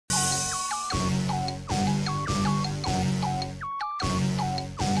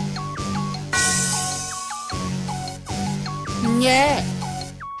Yeah.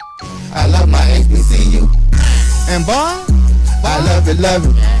 I love my HBCU. And boy, I love it, love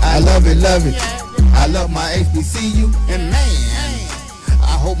it. I love it, love it. I love my HBCU. And man,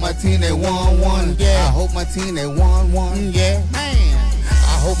 I hope my team they won. Yeah. I hope my team they won. Yeah. Man,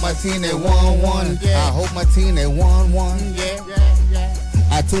 I hope my team they won. I hope my team they won. Yeah.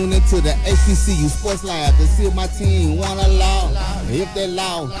 I tune into the HBCU Sports Lab to see if my team won or lost. If they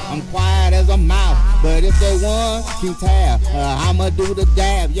lost, I'm quiet as a mouse. But if they won, keep tab. I'ma do the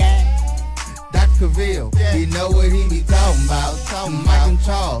dab, yeah. Dr. Cavil, he know what he be talking about. Mike and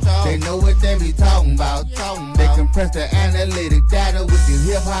Charles, they know what they be talking about. They compress the analytic data with the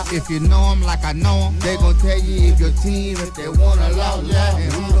hip hop. If you know them like I know them, they gon' tell you if your team, if they won or lost,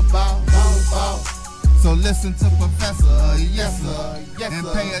 and who the ball. So listen to Professor, yes sir, and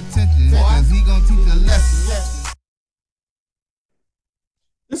pay attention, cause he gonna teach a lesson.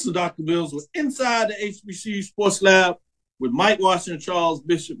 This is Dr. Bills with Inside the HBCU Sports Lab with Mike Washington, Charles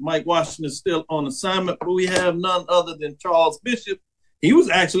Bishop. Mike Washington is still on assignment, but we have none other than Charles Bishop. He was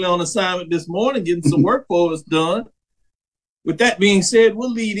actually on assignment this morning getting some work for us done. With that being said,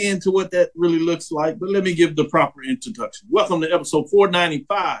 we'll lead into what that really looks like, but let me give the proper introduction. Welcome to episode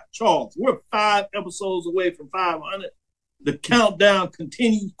 495. Charles, we're 5 episodes away from 500. The countdown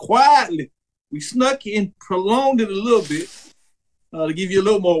continues quietly. We snuck in, prolonged it a little bit to give you a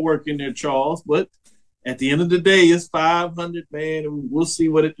little more work in there, Charles, but at the end of the day, it's 500, man, and we'll see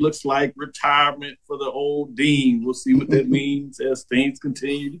what it looks like. Retirement for the old dean. We'll see what that means as things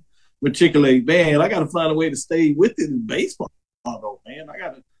continue to matriculate. Man, I got to find a way to stay with it in baseball, though, man. I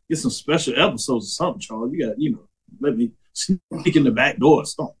got to get some special episodes or something, Charles. You got, let me sneak in the back door or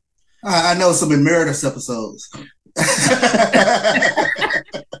something. I know some emeritus episodes.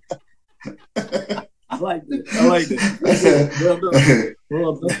 I like that.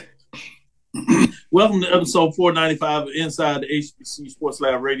 Well done. Welcome to episode 495 of Inside the HBCU Sports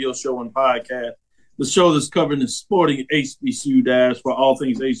Lab radio show and podcast. The show that's covering the sporting HBCU for all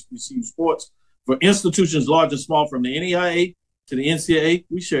things HBCU sports. For institutions large and small, from the NAIA to the NCAA,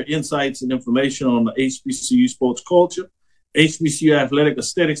 we share insights and information on the HBCU sports culture, HBCU athletic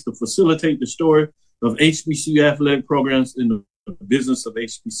aesthetics to facilitate the story of HBCU athletic programs in the business of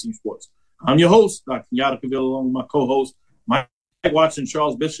HBCU sports. I'm your host, Dr. Kenyatta Cavil, along with my co-host, Mike Watson,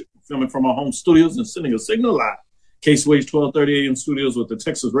 Charles Bishop, filming from our home studios and sending a signal live. KCWA's 1230 AM studios with the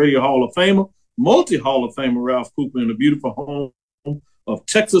Texas Radio Hall of Famer, multi-Hall of Famer Ralph Cooper in the beautiful home of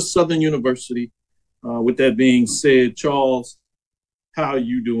Texas Southern University. With that being said, Charles, how are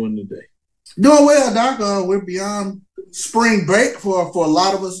you doing today? Doing well, Doc. We're beyond spring break for a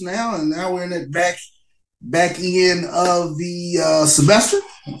lot of us now, and now we're in that back end of the semester.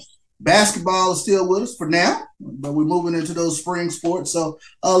 Basketball is still with us for now, but we're moving into those spring sports. So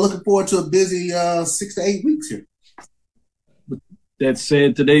looking forward to a busy 6 to 8 weeks here. That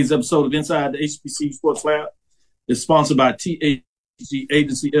said, today's episode of Inside the HBCU Sports Lab is sponsored by THG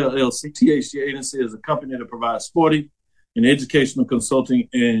Agency LLC. THG Agency is a company that provides sporting and educational consulting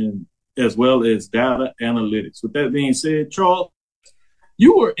and as well as data analytics. With that being said, Charles,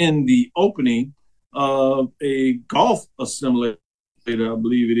 you were in the opening of a golf assembly, I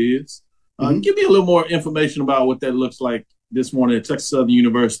believe it is. Give me a little more information about what that looks like this morning at Texas Southern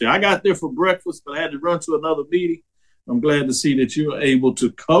University. I got there for breakfast, but I had to run to another meeting. I'm glad to see that you're able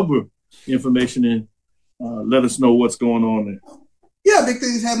to cover information and let us know what's going on there. Yeah, big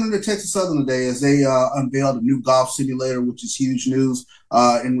things happening at Texas Southern today as they unveiled a new golf simulator, which is huge news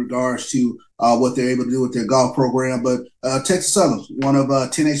in regards to what they're able to do with their golf program. But Texas Southern, one of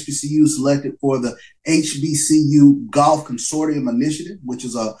 10 HBCUs selected for the HBCU Golf Consortium Initiative, which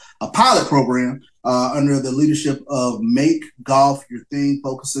is a pilot program under the leadership of MEAC Golf Your Thing,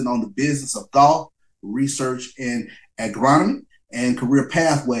 focusing on the business of golf, research, and agronomy and career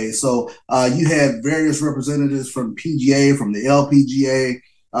pathways. So you had various representatives from PGA, from the LPGA,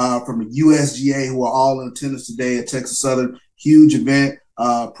 from the USGA, who are all in attendance today at Texas Southern. Huge event.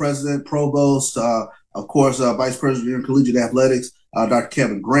 President, Provost, of course, Vice President of Collegiate Athletics, Dr.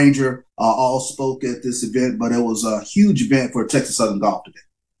 Kevin Granger, all spoke at this event, but it was a huge event for Texas Southern golf today.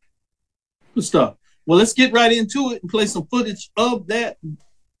 Good stuff. Well, let's get right into it and play some footage of that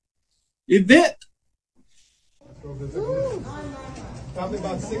event. Probably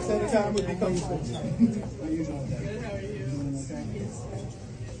about 6 at a time would be comfortable.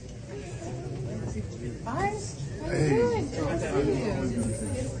 Hey.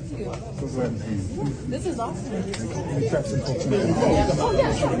 This is awesome. Oh,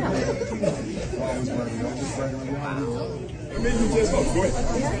 yeah, sure, yeah. Maybe just go ahead.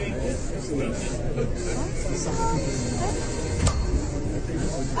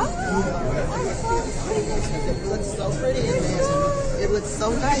 It looks so pretty in there. It looks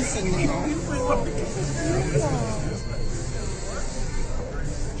so nice in there.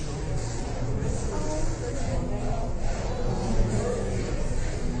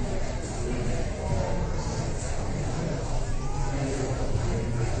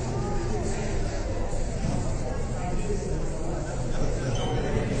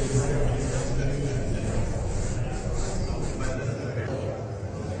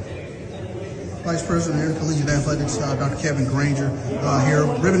 Vice President of Collegiate Athletics, Dr. Kevin Granger, here,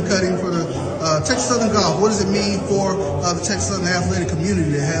 ribbon cutting for the Texas Southern Golf. What does it mean for the Texas Southern athletic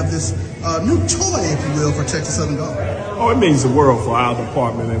community to have this new toy, if you will, for Texas Southern Golf? Oh, it means the world for our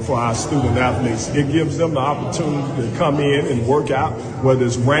department and for our student athletes. It gives them the opportunity to come in and work out, whether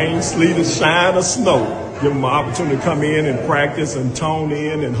it's rain, sleet, or shine, or snow. Give them an opportunity to come in and practice and tone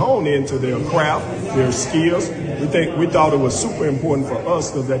in and hone into their craft, their skills. We thought it was super important for us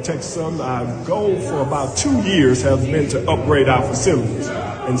because at Texas Southern, our goal for about 2 years has been to upgrade our facilities.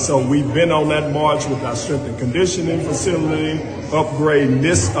 And so we've been on that march with our strength and conditioning facility, upgrading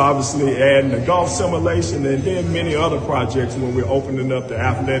this, obviously adding the golf simulation, and then many other projects where we're opening up the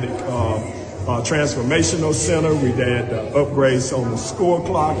athletic transformational center. We had upgrades on the score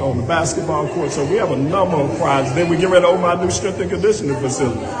clock, on the basketball court. So we have a number of projects. Then we get ready to open our new strength and conditioning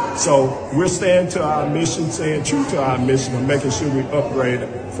facility. So we're staying to our mission, staying true to our mission of making sure we upgrade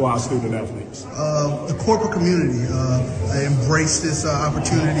for our student athletes. The corporate community embrace this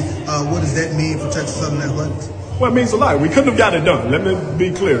opportunity. What does that mean for Texas Southern athletics? Well, it means a lot. We couldn't have gotten it done. Let me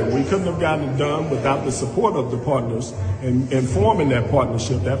be clear. We couldn't have gotten it done without the support of the partners and forming that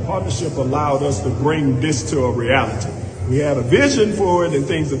partnership. That partnership allowed us to bring this to a reality. We had a vision for it and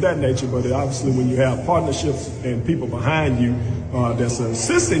things of that nature, but obviously when you have partnerships and people behind you that's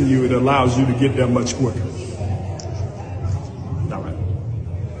assisting you, it allows you to get there much quicker. All right.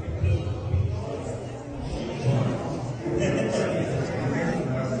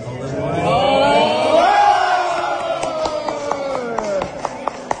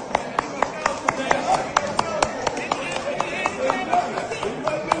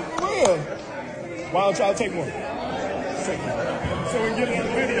 Why don't y'all take one? So we can get it on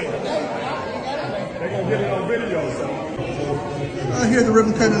video. They're going to get it on video. So. Here at the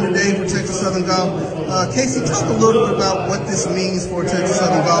ribbon cutting today for Texas Southern Golf. Casey, talk a little bit about what this means for Texas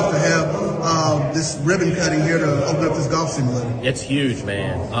Southern Golf to have this ribbon cutting here to open up this golf simulator. It's huge,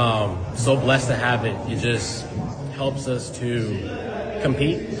 man. So blessed to have it. It just helps us to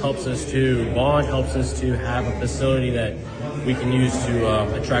compete, helps us to bond, helps us to have a facility that we can use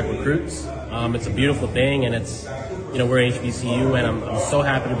to attract recruits. It's a beautiful thing, and it's, you know, we're HBCU, and I'm so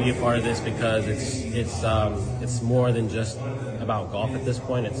happy to be a part of this because it's more than just about golf at this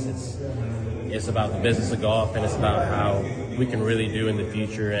point. It's about the business of golf, and it's about how we can really do in the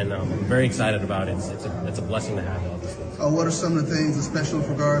future, and I'm very excited about it. It's a blessing to have all these things. What are some of the things, especially with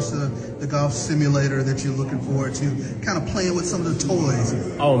regards to the golf simulator, that you're looking forward to kind of playing with some of the toys?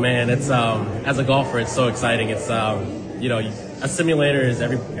 Oh man, it's as a golfer, it's so exciting. It's you know, a simulator is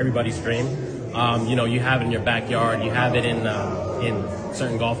everybody's dream. You know, you have it in your backyard, you have it in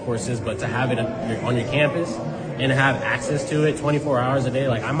certain golf courses, but to have it on your campus and have access to it 24 hours a day,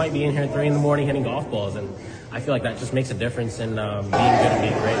 like I might be in here at 3 in the morning hitting golf balls, and I feel like that just makes a difference in being good and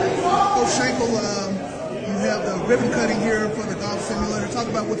being great. Coach Schenkel, you have the ribbon cutting here for the golf simulator. Talk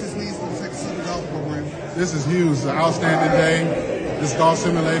about what this means for the Texas Southern Golf Program. This is huge. It's an outstanding day. This golf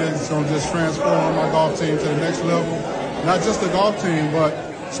simulator is going to just transform my golf team to the next level. Not just the golf team, but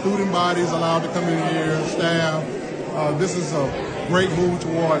student bodies allowed to come in here, staff. This is a great move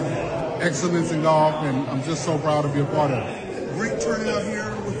toward excellence in golf, and I'm just so proud to be a part of it. Great turnout here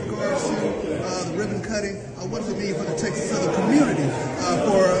with regards to the ribbon cutting. What does it mean for the Texas Southern community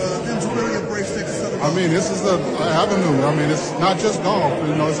for them to really embrace Texas Southern golf? I mean, this is an avenue. I mean, it's not just golf.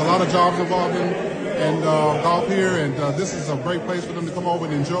 You know, it's a lot of jobs involved in golf here, and this is a great place for them to come over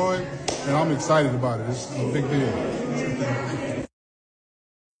and enjoy, and I'm excited about it. It's a big deal.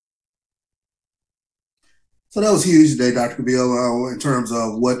 So that was huge today, Dr. Cavil, in terms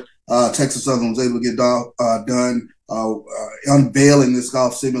of what Texas Southern was able to get done, unveiling this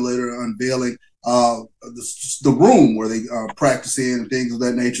golf simulator, unveiling the room where they practice in and things of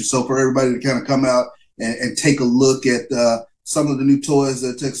that nature. So for everybody to kind of come out and take a look at some of the new toys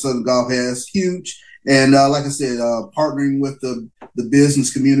that Texas Southern Golf has, huge. And like I said, partnering with the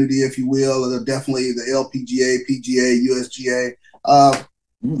business community, if you will, definitely the LPGA, PGA, USGA,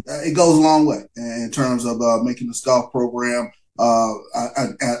 it goes a long way in terms of making this golf program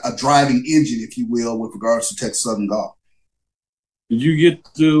a driving engine, if you will, with regards to Texas Southern Golf. Did you get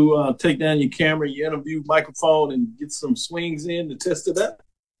to take down your camera, your interview microphone, and get some swings in to test it out?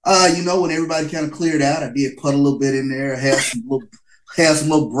 When everybody kind of cleared out, I did put a little bit in there, have some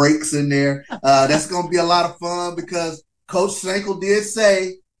little breaks in there. That's going to be a lot of fun because Coach Schenkel did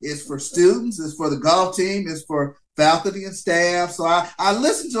say it's for students, it's for the golf team, it's for faculty and staff. So I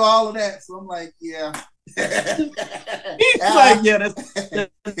listened to all of that. So I'm like, yeah. He's like, yeah,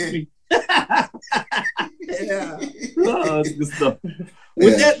 that's me. Yeah. Oh, that's good stuff.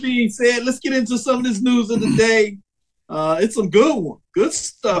 With that being said, let's get into some of this news of the day. It's some good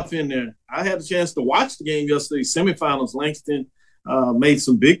stuff in there. I had a chance to watch the game yesterday, semifinals. Langston made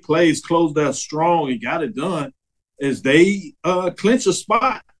some big plays, closed out strong, and got it done as they clinch a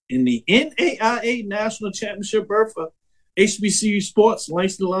spot in the NAIA National Championship berth for HBCU Sports.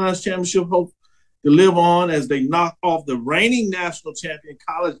 Langston Lions Championship hope to live on as they knock off the reigning national champion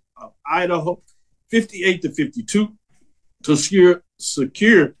College of Idaho 58-52 to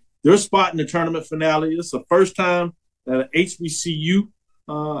secure their spot in the tournament finale. It's the first time that an HBCU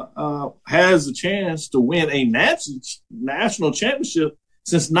has a chance to win a national championship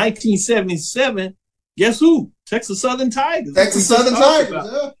since 1977. Guess who? Texas Southern Tigers. Texas Southern Tigers,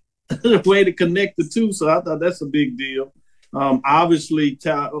 yeah. The way to connect the two, so I thought that's a big deal. Obviously,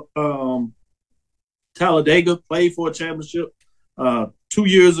 Talladega played for a championship 2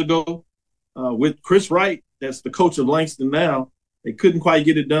 years ago with Chris Wright. That's the coach of Langston now. They couldn't quite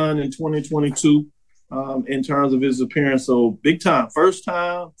get it done in 2022 in terms of his appearance. So big time, first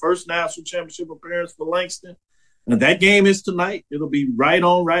national championship appearance for Langston. And that game is tonight. It'll be right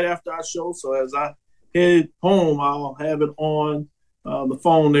after our show. So as I head home, I'll have it on the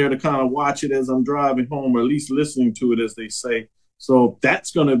phone there to kind of watch it as I'm driving home, or at least listening to it, as they say. So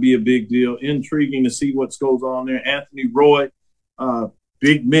that's going to be a big deal. Intriguing to see what goes on there. Anthony Roy,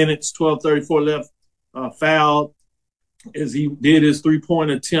 big minutes, 12:34 left, fouled as he did his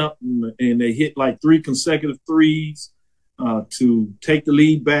three-point attempt, and they hit like 3 consecutive threes to take the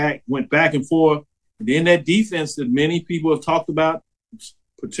lead back, went back and forth. And then that defense that many people have talked about,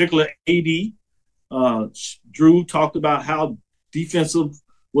 particularly AD, Drew talked about how defensive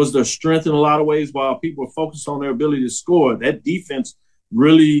was their strength in a lot of ways while people were focused on their ability to score. That defense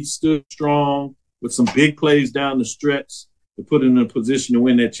really stood strong with some big plays down the stretch to put them in a position to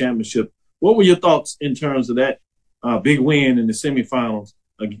win that championship. What were your thoughts in terms of that big win in the semifinals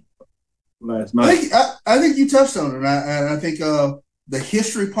last night? I think you touched on it. I think the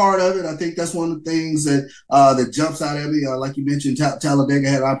history part of it, I think that's one of the things that jumps out at me. Like you mentioned, Talladega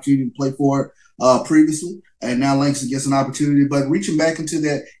had an opportunity to play for it previously, and now Langston gets an opportunity. But reaching back into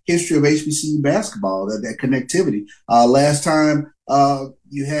that history of HBCU basketball, that connectivity. Last time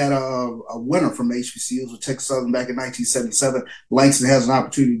you had a winner from HBCUs with Texas Southern back in 1977. Langston has an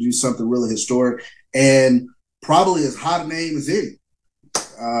opportunity to do something really historic, and probably as hot a name as any,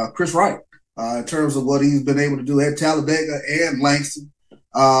 Chris Wright, in terms of what he's been able to do at Talladega and Langston.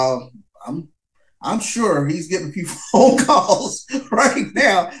 I'm sure he's getting a few phone calls right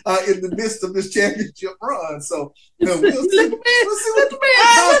now in the midst of this championship run. So, we'll see. Let the man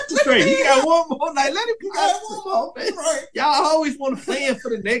concentrate. He got one more night. Let him one more. Right. Y'all always want to plan for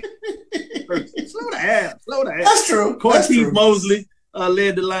the next person. Slow the ass. That's true. Cortez Mosley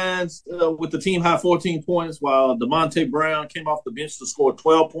led the Lions with the team high 14 points, while DeMonte Brown came off the bench to score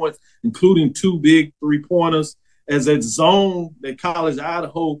 12 points, including 2 big three-pointers. As that zone that College of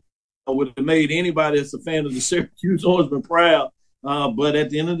Idaho would have made anybody that's a fan of the Syracuse Orangemen proud. But at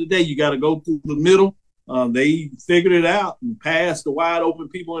the end of the day, you got to go through the middle. They figured it out and passed the wide open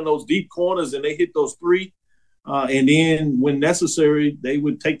people in those deep corners, and they hit those 3. And then when necessary, they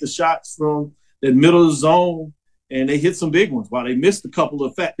would take the shots from that middle of the zone, and they hit some big ones. While they missed a couple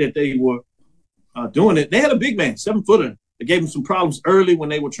of the fact that they were doing it. They had a big man, 7-footer. They gave them some problems early when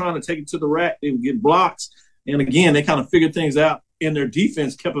they were trying to take it to the rack. They would get blocks. And again, they kind of figured things out, and their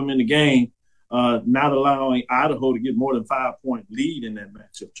defense kept them in the game, not allowing Idaho to get more than 5-point lead in that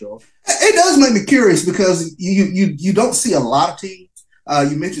matchup, Charles. It does make me curious because you don't see a lot of teams.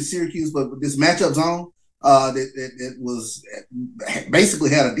 You mentioned Syracuse, but with this matchup zone, it was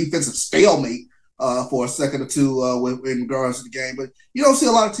basically had a defensive stalemate for a second or two in regards to the game. But you don't see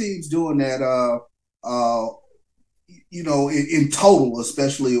a lot of teams doing that, in total,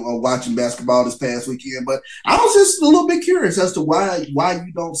 especially watching basketball this past weekend. But I was just a little bit curious as to why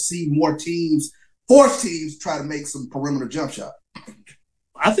you don't see more teams, force teams, try to make some perimeter jump shot.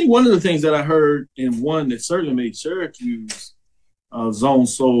 I think one of the things that I heard, and one that certainly made Syracuse zone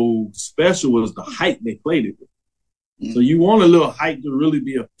so special, was the height they played it with. So you want a little height to really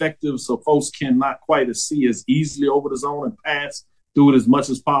be effective so folks cannot quite see as easily over the zone and pass through it as much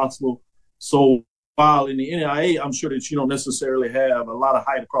as possible. So while in the NAIA, I'm sure that you don't necessarily have a lot of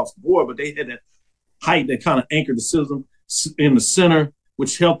height across the board, but they had that height that kind of anchored the system in the center,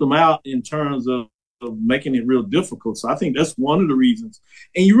 which helped them out in terms of making it real difficult. So I think that's one of the reasons.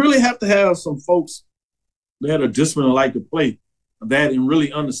 And you really have to have some folks that are disciplined and like to play that and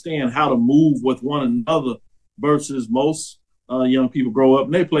really understand how to move with one another versus most young people grow up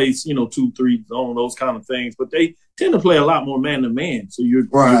and they play, 2-3 zone, those kind of things, but they tend to play a lot more man to man. So you're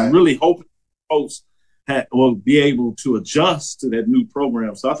really hoping folks will be able to adjust to that new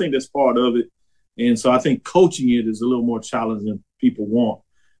program. So I think that's part of it. And so I think coaching it is a little more challenging than people want.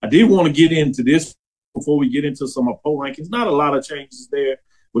 I did want to get into this before we get into some of poll rankings. Not a lot of changes there,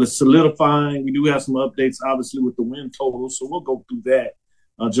 but it's solidifying. We do have some updates, obviously, with the win total. So we'll go through that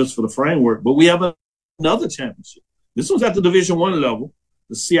just for the framework. But we have another championship. This one's at the Division I level,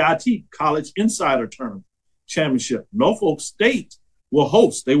 the CIT, College Insider Tournament Championship. Norfolk State will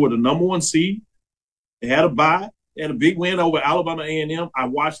host. They were the #1 seed. They had a bye. They had a big win over Alabama A&M. I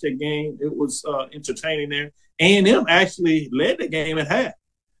watched that game. It was entertaining there. A&M actually led the game at half.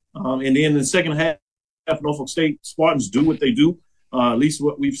 And then in the second half, Norfolk State Spartans do what they do, at least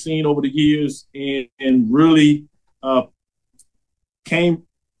what we've seen over the years, and really came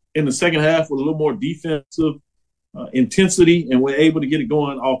in the second half with a little more defensive intensity, and were able to get it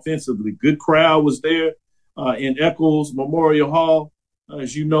going offensively. Good crowd was there in Eccles Memorial Hall,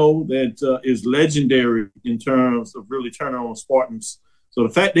 as you know, that is legendary in terms of really turning on Spartans. So the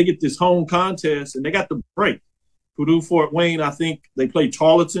fact they get this home contest and they got the break. Purdue Fort Wayne, I think they played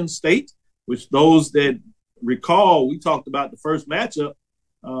Tarleton State, which those that recall, we talked about the first matchup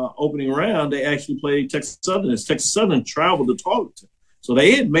opening round, they actually played Texas Southern. As Texas Southern traveled to Tarleton. So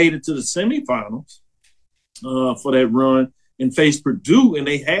they had made it to the semifinals for that run and faced Purdue, and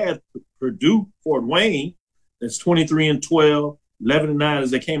they had Purdue Fort Wayne, that's 23-12, 11-9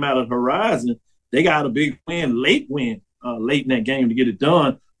 as they came out of Horizon. They got a big late win late in that game to get it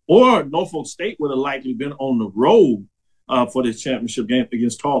done. Or Norfolk State would have likely been on the road for this championship game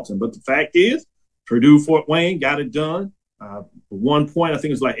against Tarleton. But the fact is, Purdue Fort Wayne got it done. At one point, I think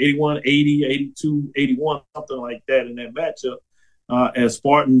it was like 81-80, 82-81, something like that in that matchup. As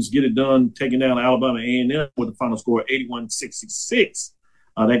Spartans get it done, taking down Alabama A&M with the final score 81-66.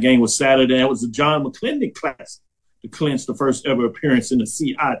 That game was Saturday. That was the John McClendon Classic to clinch the first ever appearance in the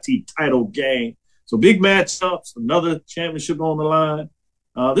CIT title game. So big matchups, another championship on the line.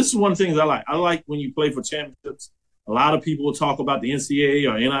 This is one of the things I like. I like when you play for championships. A lot of people will talk about the NCAA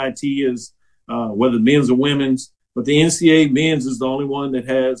or NIT as whether men's or women's, but the NCAA men's is the only one that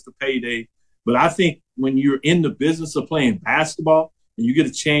has the payday. But I think when you're in the business of playing basketball and you get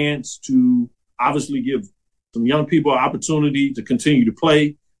a chance to obviously give some young people an opportunity to continue to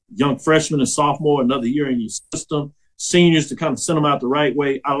play, young freshmen and sophomore, another year in your system, seniors to kind of send them out the right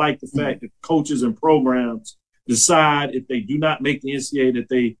way. I like the fact that coaches and programs decide if they do not make the NCAA that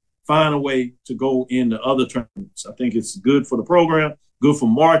they find a way to go into other tournaments. I think it's good for the program, good for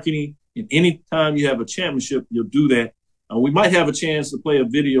marketing. And anytime you have a championship, you'll do that. We might have a chance to play a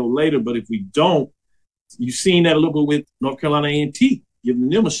video later, but if we don't, you've seen that a little bit with North Carolina A&T, giving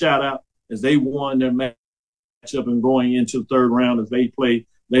them a shout out as they won their matchup and going into the third round as they play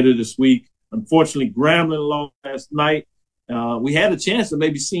later this week. Unfortunately, Grambling lost last night. We had a chance to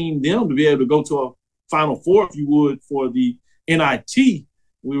maybe seeing them to be able to go to a Final Four, if you would, for the NIT.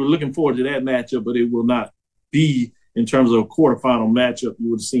 We were looking forward to that matchup, but it will not be in terms of a quarterfinal matchup. You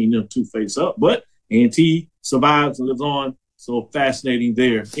would have seen them two face up, but A&T survives and lives on. So fascinating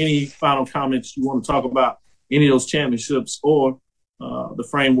there. Any final comments you want to talk about any of those championships or the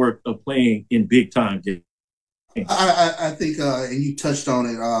framework of playing in big time games? I think, and you touched on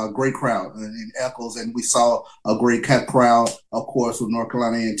it, great crowd in Eccles, and we saw a great crowd, of course, with North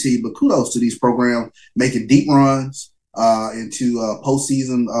Carolina A&T. But kudos to these programs making deep runs into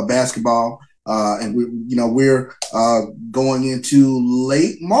postseason basketball. And we're going into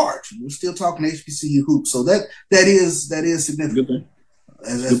late March. We're still talking HBCU hoops, so that is significant.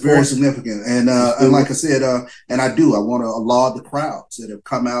 That's very significant. And like I said, and I want to laud the crowds that have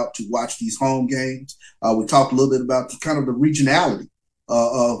come out to watch these home games. We talked a little bit about kind of the regionality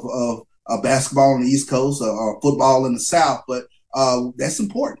of basketball on the East Coast or football in the South, but that's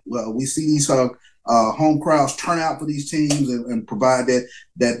important. Well, we see these home crowds turn out for these teams and provide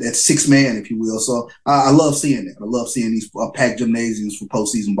that six man, if you will. So I love seeing that. I love seeing these packed gymnasiums for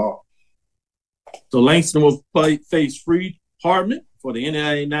postseason ball. So Langston will face Freed Hardman for the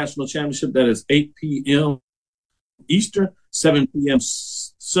NAIA National Championship. That is 8 p.m. Eastern, 7 p.m.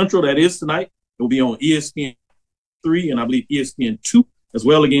 Central. That is tonight. It will be on ESPN 3 and I believe ESPN 2 as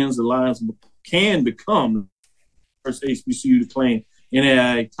well. Again, the Lions can become the first HBCU to claim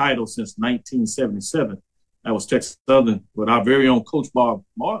NAIA title since 1977. That was Texas Southern with our very own Coach Bob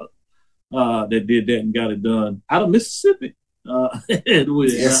Martin that did that and got it done out of Mississippi.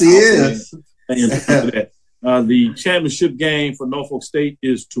 Yes, he is. The championship game for Norfolk State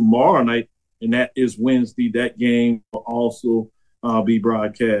is tomorrow night, and that is Wednesday. That game will also be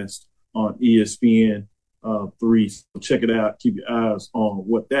broadcast on ESPN 3. So check it out. Keep your eyes on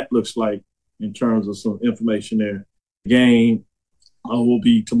what that looks like in terms of some information there. The game will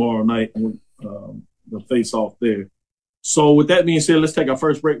be tomorrow night, and the face-off there. So with that being said, let's take our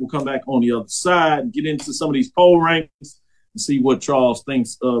first break. We'll come back on the other side and get into some of these poll rankings and see what Charles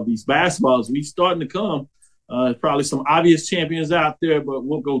thinks of these basketballs. We're starting to come. Probably some obvious champions out there, but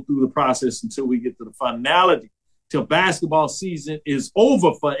we'll go through the process until we get to the finality, till basketball season is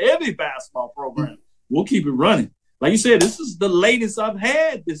over for every basketball program. We'll keep it running. Like you said, this is the latest I've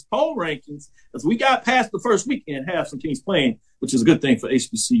had, this poll rankings, as we got past the first weekend, have some teams playing, which is a good thing for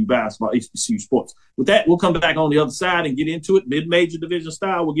HBCU basketball, HBCU sports. With that, we'll come back on the other side and get into it, mid-major division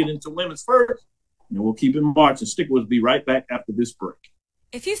style. We'll get into women's first, and we'll keep it marching. Stick with us. Be right back after this break.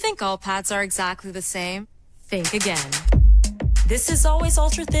 If you think all pads are exactly the same, think again. This is Always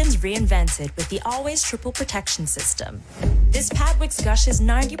Ultra Thins reinvented with the Always Triple Protection System. This pad wicks gushes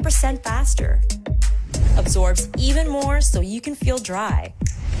 90% faster, absorbs even more so you can feel dry,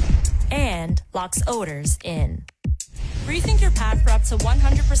 and locks odors in. Rethink your pad for up to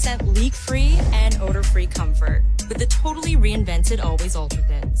 100% leak-free and odor-free comfort with the totally reinvented Always Ultra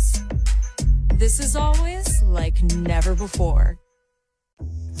Thins. This is always like never before.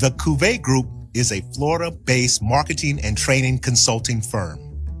 The Cuvée Group is a Florida-based marketing and training consulting firm.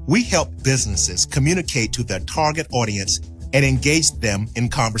 We help businesses communicate to their target audience and engage them in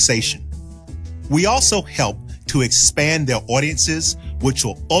conversation. We also help to expand their audiences, which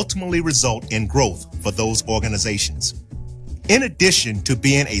will ultimately result in growth for those organizations. In addition to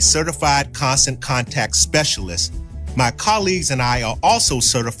being a certified constant contact specialist, my colleagues and I are also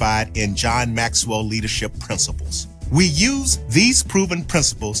certified in John Maxwell Leadership Principles. We use these proven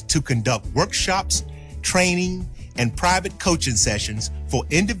principles to conduct workshops, training, and private coaching sessions for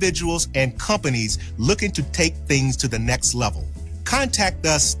individuals and companies looking to take things to the next level. Contact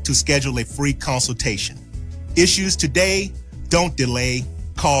us to schedule a free consultation. Issues today, don't delay,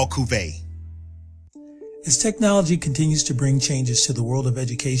 call Cuvée. As technology continues to bring changes to the world of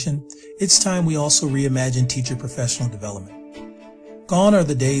education, it's time we also reimagine teacher professional development. Gone are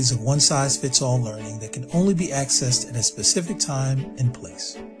the days of one-size-fits-all learning that can only be accessed at a specific time and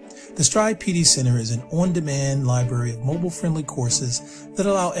place. The Stride PD Center is an on-demand library of mobile-friendly courses that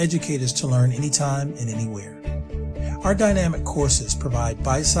allow educators to learn anytime and anywhere. Our dynamic courses provide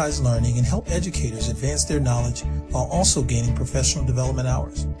bite-sized learning and help educators advance their knowledge while also gaining professional development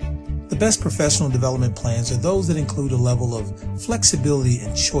hours. The best professional development plans are those that include a level of flexibility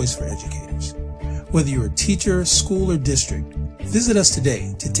and choice for educators. Whether you're a teacher, school, or district, visit us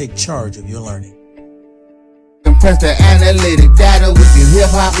today to take charge of your learning. Compress the analytic data with your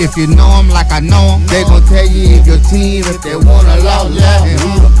hip-hop. If you know them like I know them, they gon' tell you if your team, if they want a law left, and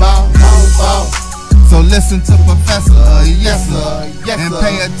who the ball. So listen to Professor, yes sir, and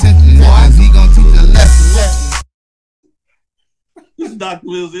pay attention, cause he gon' teach a lesson. This is Dr.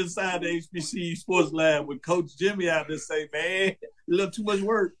 Wills inside the HBCU Sports Lab with Coach Jimmy out there say, man, a little too much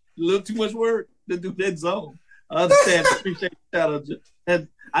work to do that zone. I understand. Appreciate that. And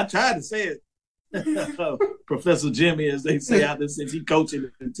I tried to say it. Professor Jimmy, as they say out there, since he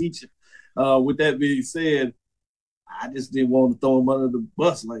coaching and teaching. With that being said, I just didn't want to throw him under the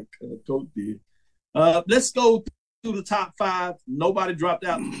bus like Coach did. Let's go through the top 5. Nobody dropped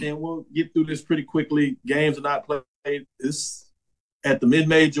out, and we'll get through this pretty quickly. Games are not played. This at the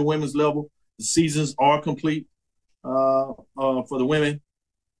mid-major women's level. The seasons are complete for the women.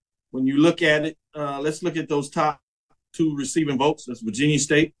 When you look at it, let's look at those top 2 receiving votes. That's Virginia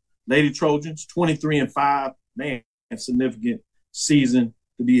State, Lady Trojans, 23-5. Man, significant season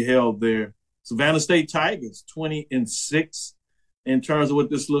to be held there. Savannah State Tigers, 20-6 in terms of what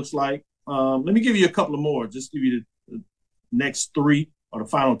this looks like. Let me give you a couple of more. Just give you the next 3 or the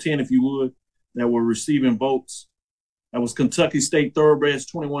final 10, if you would, that were receiving votes. That was Kentucky State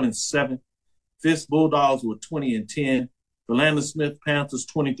Thoroughbreds, 21-7. Fisk Bulldogs were 20-10. The Landon Smith Panthers,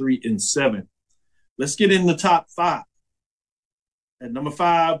 23-7. Let's get in the top 5. At number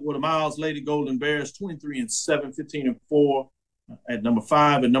 5 were the Miles Lady Golden Bears, 23-7, 15-4. At number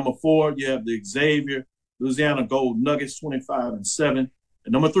 5 and number 4, you have the Xavier Louisiana Gold Nuggets, 25-7.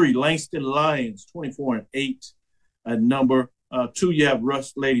 At number 3, Langston Lions, 24-8. At number 2, you have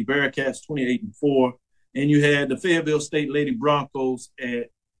Rush Lady Bearcats, 28-4. And you had the Fayetteville State Lady Broncos at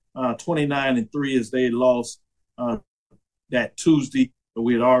 29-3 as they lost that Tuesday, but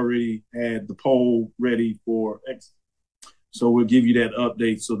we had already had the poll ready for exit. So we'll give you that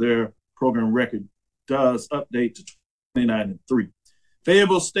update. So their program record does update to 29-3.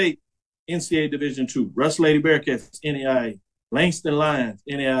 Fayetteville State, NCAA Division II. Russ Lady Bearcats, NAIA. Langston Lions,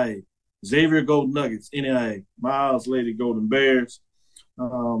 NAIA. Xavier Golden Nuggets, NAIA. Miles Lady Golden Bears.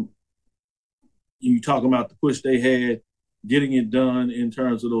 You talking about the push they had, getting it done in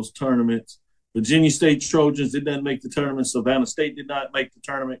terms of those tournaments. Virginia State Trojans did not make the tournament. Savannah State did not make the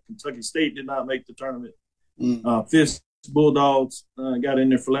tournament. Kentucky State did not make the tournament. Fisk Bulldogs got in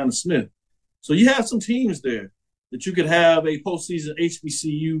there for Lana Smith. So you have some teams there that you could have a postseason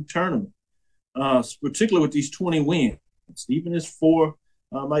HBCU tournament, particularly with these 20 wins. Even if 4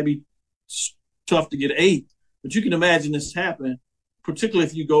 might be tough to get 8, but you can imagine this happen, particularly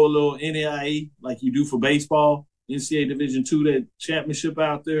if you go a little NAIA like you do for baseball, NCAA Division II, that championship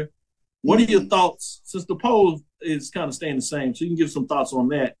out there. What are your thoughts, since the poll is kind of staying the same, so you can give some thoughts on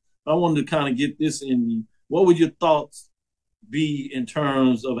that. I wanted to kind of get this in you. What would your thoughts be in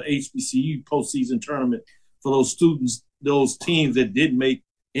terms of an HBCU postseason tournament for those students, those teams that did make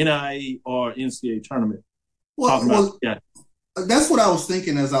NAIA or NCAA tournament? Well, that's what I was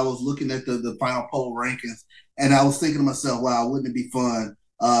thinking as I was looking at the final poll rankings, and I was thinking to myself, wow, wouldn't it be fun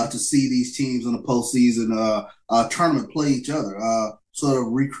to see these teams in the postseason tournament play each other, sort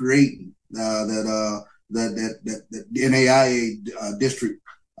of recreating that NAIA district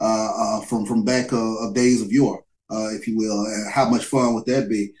from back of days of yore, if you will. How much fun would that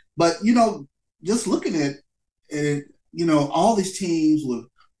be? But just looking at it, all these teams with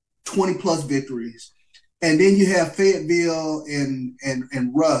 20+ victories. And then you have Fayetteville and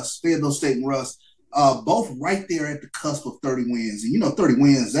Fayetteville State and Russ, both right there at the cusp of 30 wins. And 30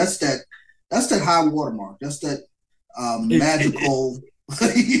 wins, that's that high watermark. That's that magical.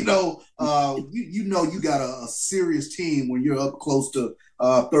 You got a serious team when you're up close to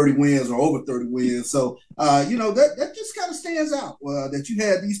 30 wins or over 30 wins. So that just kind of stands out that you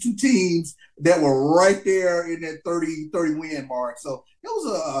had these two teams that were right there in that 30 win mark. So it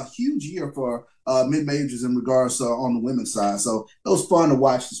was a huge year for mid-majors in regards on the women's side. So it was fun to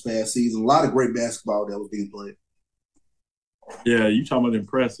watch this past season. A lot of great basketball that was being played. Yeah, you talking about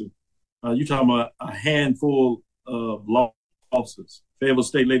impressive. You talking about a handful of losses. Fayetteville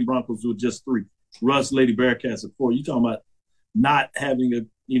State Lady Broncos with just 3. Russ Lady Bearcats at 4. You talking about not having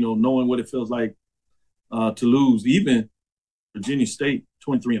knowing what it feels like to lose. Even Virginia State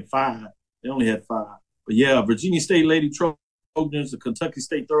 23-5. They only had 5. But yeah, Virginia State Lady Trojans, the Kentucky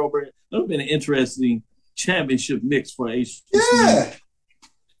State Thoroughbred. That would have been an interesting championship mix for HBCU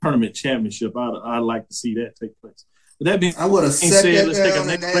tournament championship. I'd like to see that take place. But that being I would have set said, that let's take down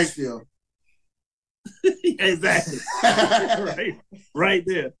a in next break. Nashville. Exactly. right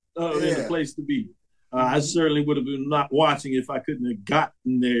there. In the place to be. I certainly would have been not watching if I couldn't have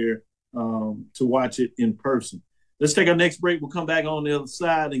gotten there to watch it in person. Let's take our next break. We'll come back on the other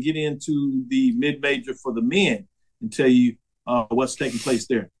side and get into the mid-major for the men and tell you what's taking place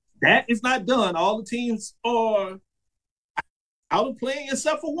there. That is not done. All the teams are out of playing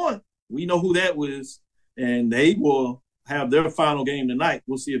except for one. We know who that was, and they will have their final game tonight.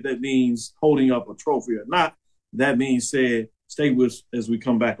 We'll see if that means holding up a trophy or not. That being said, stay with us as we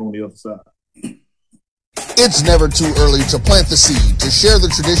come back on the other side. It's never too early to plant the seed, to share the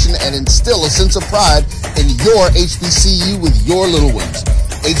tradition, and instill a sense of pride in your HBCU with your little ones.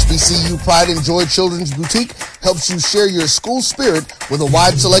 HBCU Pride and Joy Children's Boutique helps you share your school spirit with a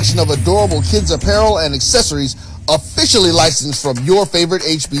wide selection of adorable kids apparel and accessories officially licensed from your favorite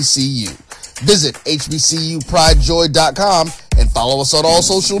HBCU. Visit hbcupridejoy.com and follow us on all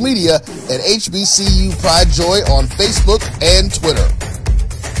social media at HBCU Pride Joy on Facebook and Twitter.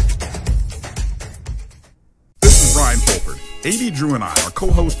 This is Brian Fulford. AD Drew and I are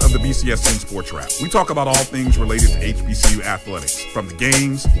co-hosts of the BCSN Sports Lab. We talk about all things related to HBCU athletics. From the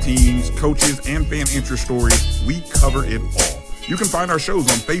games, teams, coaches, and fan interest stories, we cover it all. You can find our shows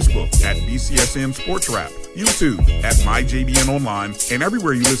on Facebook at BCSN Sports Lab, YouTube at MyJBN Online, and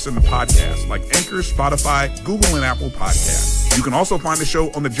everywhere you listen to podcasts like Anchor, Spotify, Google, and Apple Podcasts. You can also find the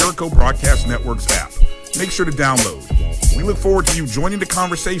show on the Jericho Broadcast Network's app. Make sure to download. We look forward to you joining the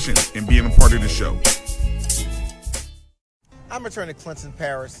conversation and being a part of the show. I'm returning to Clinton,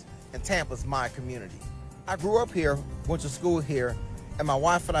 Paris, and Tampa's my community. I grew up here, went to school here, and my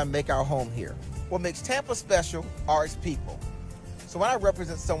wife and I make our home here. What makes Tampa special are its people. So when I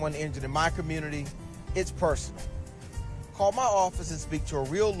represent someone injured in my community, it's personal. Call my office and speak to a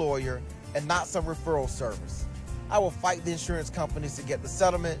real lawyer and not some referral service. I will fight the insurance companies to get the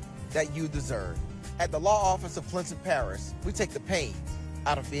settlement that you deserve. At the law office of Clinton, Paris, we take the pain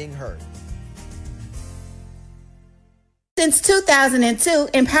out of being hurt. Since 2002,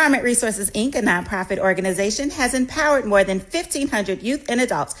 Empowerment Resources, Inc., a nonprofit organization, has empowered more than 1,500 youth and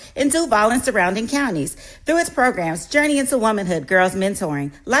adults in Duval and surrounding counties through its programs Journey into Womanhood, Girls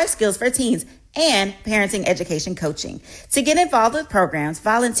Mentoring, Life Skills for Teens, and Parenting Education Coaching. To get involved with programs,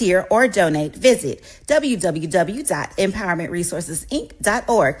 volunteer, or donate, visit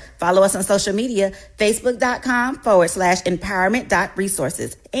www.empowermentresourcesinc.org. Follow us on social media,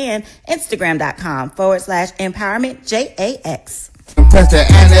 facebook.com/empowerment.resources and instagram.com/empowermentjax. Press the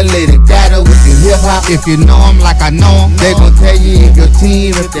analytic data with the hip hop. If you know them like I know them, they gon' tell you if your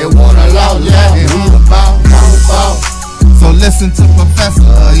team, if they wanna law and who the ball. So listen to Professor,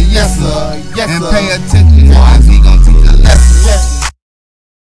 yes sir, and pay attention, cause he gon' teach a lesson.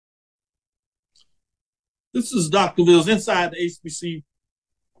 This is Dr. Ville's inside the HBCU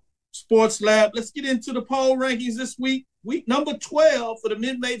Sports Lab. Let's get into the poll rankings this week. Week number 12 for the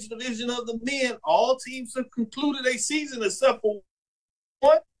mid-major division of the men. All teams have concluded a season except for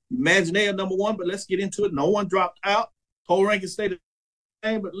one. Imagine they are number one, but let's get into it. No one dropped out. Poll rankings stayed the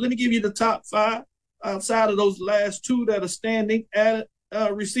same, but let me give you the top five. Outside of those last two that are standing at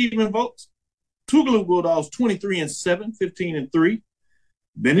receiving votes, Tougaloo Bulldogs 23-7, 15-3.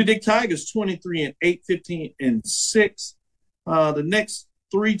 Benedict Tigers 23-8, 15-6. The next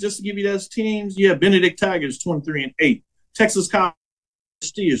three, just to give you those teams, Benedict Tigers 23-8, Texas College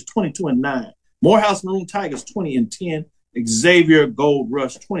Steers 22-9, Morehouse Maroon Tigers 20-10, Xavier Gold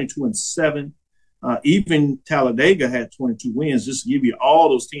Rush 22-7. Even Talladega had 22 wins, just to give you all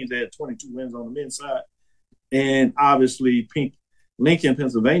those teams that had 22 wins on the men's side. And obviously, Lincoln,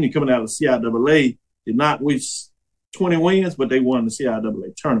 Pennsylvania, coming out of the CIAA, did not reach 20 wins, but they won the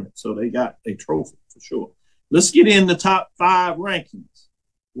CIAA tournament. So they got a trophy for sure. Let's get in the top five rankings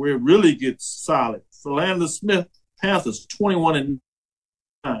where it really gets solid. Philander Smith Panthers 21-9,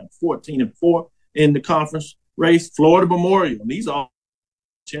 14-4 in the conference race. Florida Memorial, and these are all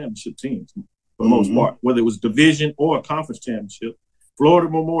championship teams for the most part, whether it was division or a conference championship. Florida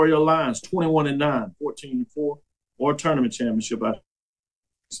Memorial Lions 21-9, 14-4, or tournament championship, I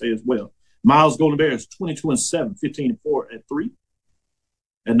say as well. Miles Golden Bears 22-7, 15-4 at 3.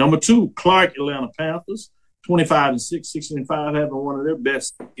 At number 2, Clark Atlanta Panthers 25-6, 16-5, having one of their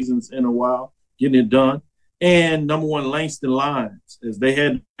best seasons in a while, getting it done. And number 1, Langston Lions, as they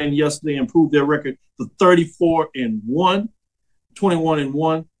had yesterday, improved their record to 34-1,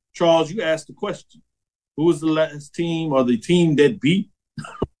 21-1. Charles, you asked the question. Who was the last team or the team that beat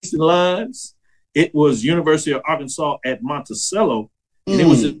Langston Lions? It was University of Arkansas at Monticello, and it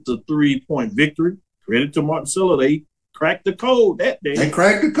was just a 3-point victory. Credit to Monticello. They cracked the code that day. They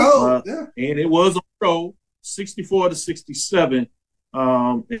cracked the code, yeah. And it was on the road, 64-67.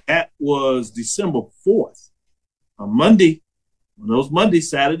 That was December 4th. On Monday, on those Mondays,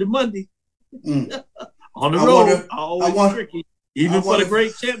 Saturday, Monday. On the road, always tricky. Even for the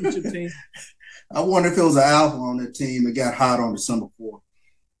great championship team. I wonder if it was an alpha on that team that got hot on December 4th.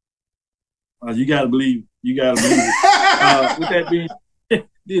 You got to believe. You got to believe it. With that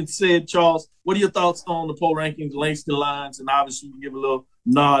being said, Charles, what are your thoughts on the poll rankings, Langston Lions, and obviously you give a little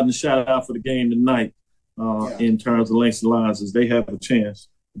nod and shout out for the game tonight in terms of Langston Lions as they have a chance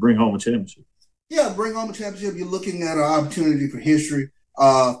to bring home a championship. Yeah, bring home a championship. You're looking at an opportunity for history.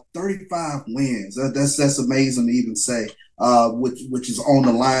 35 wins. That's amazing to even say. Which is on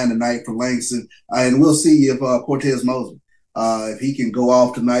the line tonight for Langston. And we'll see if Cortez Mosley, if he can go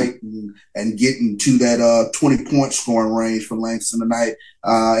off tonight and get into that 20-point scoring range for Langston tonight.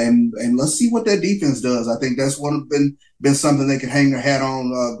 And let's see what that defense does. I think that's been something they can hang their hat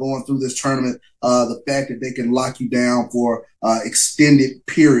on going through this tournament. The fact that they can lock you down for extended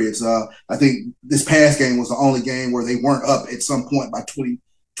periods. I think this past game was the only game where they weren't up at some point by 20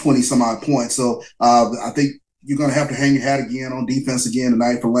 some odd points. So I think you're going to have to hang your hat again on defense again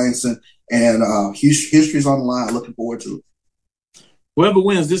tonight for Langston. And history's on the line. Looking forward to it. Whoever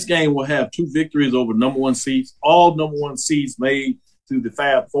wins this game will have 2 victories over number 1 seeds. All number 1 seeds made through the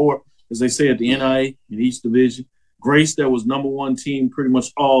Fab Four, as they say at the NAIA in each division. Grace, that was number 1 team pretty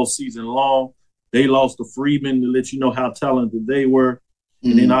much all season long. They lost to Freeman to let you know how talented they were.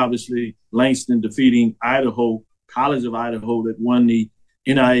 And then obviously Langston defeating Idaho, College of Idaho, that won the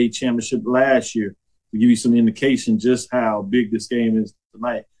NAIA championship last year. To give you some indication just how big this game is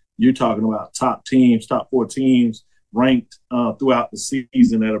tonight. You're talking about top teams, top 4 teams ranked throughout the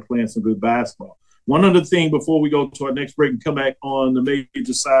season that are playing some good basketball. One other thing before we go to our next break and come back on the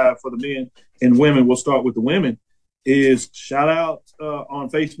major side for the men and women, we'll start with the women, is shout out on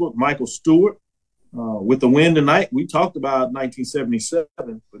Facebook, Michael Stewart. With the win tonight, we talked about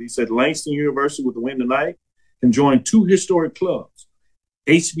 1977, but he said Langston University with the win tonight can join 2 historic clubs.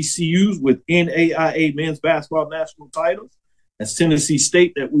 HBCUs with NAIA men's basketball national titles. That's Tennessee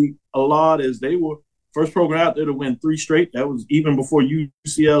State that we allowed, as they were first program out there to win 3 straight. That was even before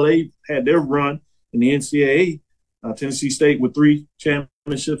UCLA had their run in the NCAA. Tennessee State with 3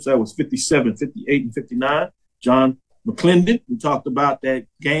 championships. That was 57, 58, and 59. John McClendon, we talked about that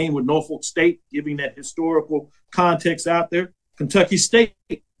game with Norfolk State, giving that historical context out there. Kentucky State,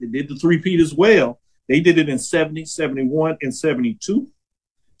 they did the three-peat as well. They did it in 70, 71, and 72.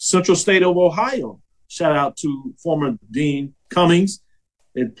 Central State of Ohio, shout out to former Dean Cummings,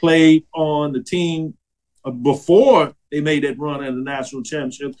 that played on the team before they made that run at the national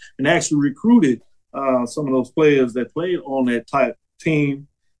championship and actually recruited some of those players that played on that type team.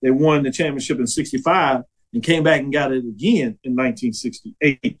 They won the championship in 65 and came back and got it again in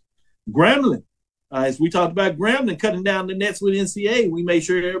 1968. Grambling, as we talked about Grambling cutting down the nets with NCAA, we made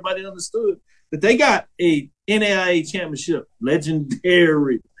sure everybody understood that they got a NAIA championship,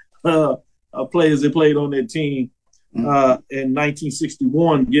 legendary players that played on that team in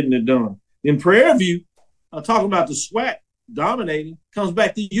 1961, getting it done. In Prairie View, talking about the SWAC dominating, comes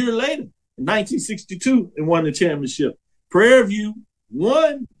back the year later in 1962 and won the championship. Prairie View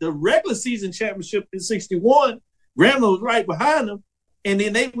won the regular season championship in 61. Grambling was right behind them, and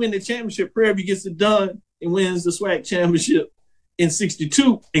then they win the championship. Prairie View gets it done and wins the SWAC championship in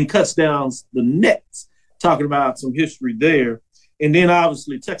 62 and cuts down the nets. Talking about some history there. And then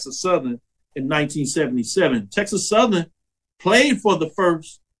obviously Texas Southern in 1977. Texas Southern played for the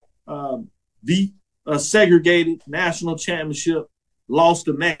first segregated national championship, lost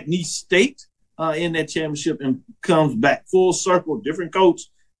to McNeese State in that championship, and comes back full circle, different coach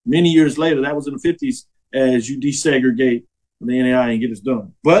many years later. That was in the 50s as you desegregate the NAIA and get it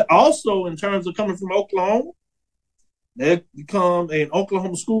done. But also in terms of coming from Oklahoma, they become an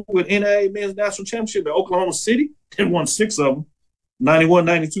Oklahoma school with NAIA men's national championship at Oklahoma City. They won 6 of them, 91,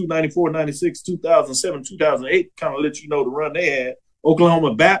 92, 94, 96, 2007, 2008, kind of let you know the run they had.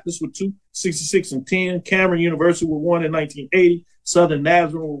 Oklahoma Baptist with 2, 66 and 10. Cameron University with 1 in 1980. Southern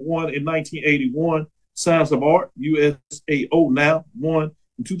Nazarene with 1 in 1981. Science of Art, USAO now, 1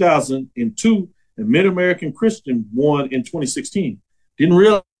 in 2002. And Mid-American Christian won in 2016. Didn't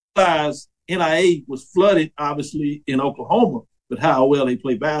realize NAIA was flooded, obviously, in Oklahoma, but how well they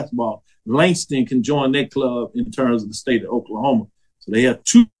play basketball. Langston can join that club in terms of the state of Oklahoma. So they have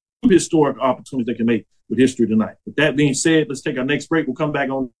 2 historic opportunities they can make with history tonight. With that being said, let's take our next break. We'll come back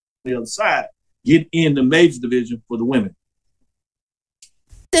on the other side, get in the major division for the women.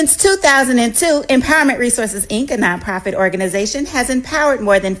 Since 2002, Empowerment Resources, Inc., a nonprofit organization, has empowered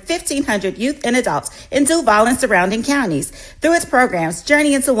more than 1,500 youth and adults in Duval and surrounding counties through its programs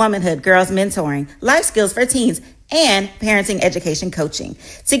Journey into Womanhood, Girls Mentoring, Life Skills for Teens, and Parenting Education Coaching.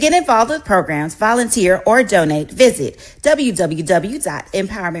 To get involved with programs, volunteer, or donate, visit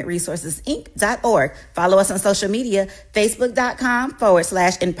www.empowermentresourcesinc.org. Follow us on social media,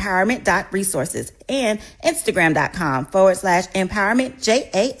 facebook.com/empowerment.resources and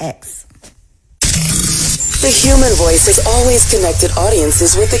instagram.com/empowermentjax. The human voice has always connected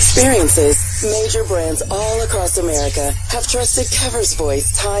audiences with experiences. Major brands all across America have trusted Kever's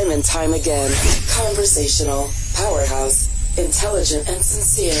voice time and time again. Conversational, powerhouse, intelligent, and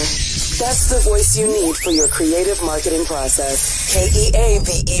sincere. That's the voice you need for your creative marketing process.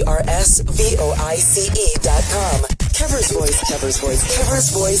 KEAVERSVOICE.com. Kever's Voice, Kever's Voice,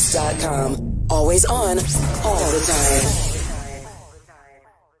 KeversVoice.com. Always on, all the time.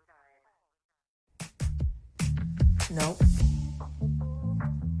 Nope.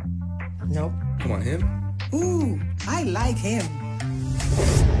 Nope. Come on, him? Ooh, I like him.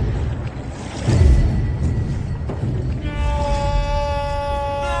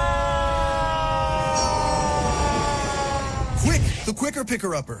 Quick, the quicker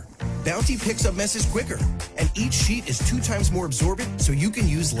picker-upper. Bounty picks up messes quicker, and each sheet is 2 times more absorbent, so you can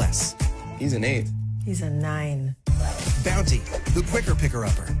use less. He's an 8. He's a 9. Bounty, the quicker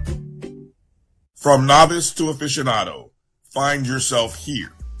picker-upper. From novice to aficionado, find yourself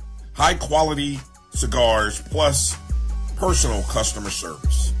here. High quality cigars plus personal customer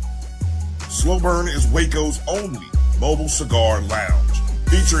service. Slow Burn is Waco's only mobile cigar lounge,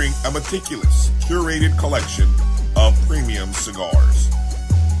 featuring a meticulous, curated collection of premium cigars.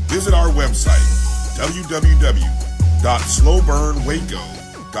 Visit our website,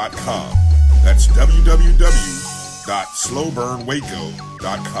 www.slowburnwaco.com. That's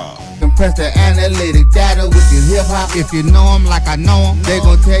www.slowburnwaco.com. Compress the analytic data with your hip-hop. If you know them like I know them, they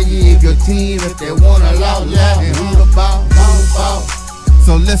gon' tell you if your team, if they wanna loud, and who the ball.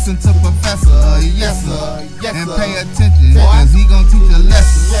 So listen to Professor, yes sir, and pay attention, cause he gon' teach a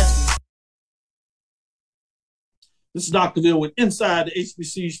lesson. This is Dr. Cavil with Inside the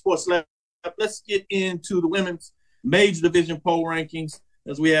HBCU Sports Lab. Let's get into the women's major division poll rankings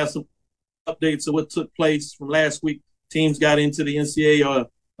as we have some updates of what took place from last week. Teams got into the NCAA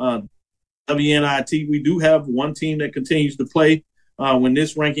or WNIT. We do have one team that continues to play. When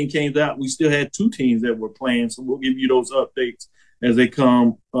this ranking came out, we still had two teams that were playing, so we'll give you those updates as they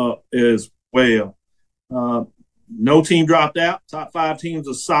come up as well. No team dropped out. Top 5 teams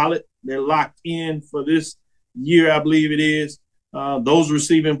are solid. They're locked in for this year, I believe it is. Those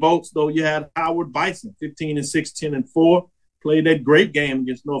receiving votes, though, you had Howard Bison, 15-6, 10-4, played that great game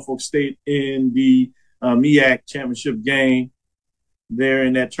against Norfolk State in the MEAC championship game there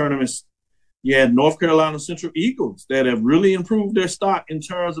in that tournament. You had North Carolina Central Eagles that have really improved their stock in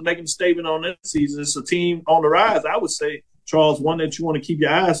terms of making a statement on this season. It's a team on the rise, I would say. Charles, one that you want to keep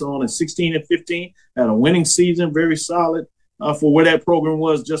your eyes on, at 16-15, had a winning season, very solid for where that program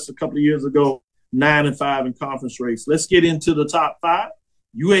was just a couple of years ago, 9-5 in conference race. Let's get into the top 5.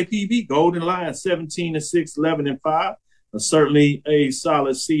 UAPB, Golden Lions, 17-6, 11-5. Certainly a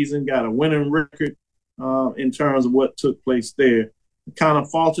solid season, got a winning record in terms of what took place there. Kind of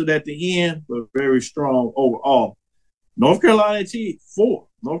faltered at the end, but very strong overall. North Carolina A&T, 4.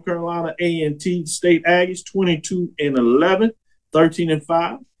 North Carolina A&T State Aggies, 22-11,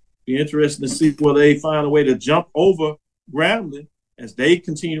 13-5. Be interesting to see whether they find a way to jump over Grambling as they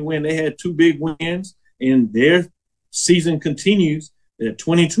continue to win. They had 2 big wins, and their season continues. They're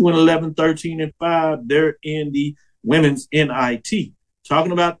 22-11, 13-5. They're in the women's NIT.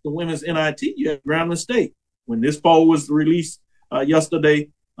 Talking about the women's NIT, you have Grambling State. When this poll was released yesterday,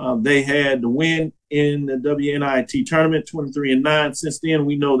 they had the win in the WNIT tournament, 23-9. Since then,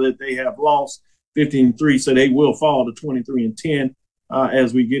 we know that they have lost 15-3, so they will fall to 23-10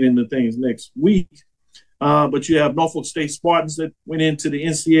 as we get into things next week. But you have Norfolk State Spartans that went into the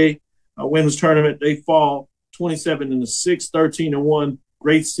NCAA women's tournament. They fall 27-6, 13-1.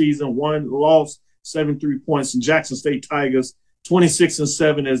 Great season, 1 loss, 73 points. And Jackson State Tigers,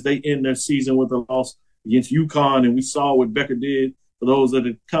 26-7 as they end their season with a loss against UConn. And we saw what Becker did. For those that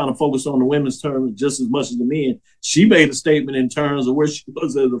are kind of focused on the women's tournament just as much as the men, she made a statement in terms of where she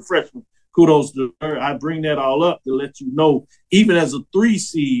was as a freshman. Kudos to her. I bring that all up to let you know, even as a 3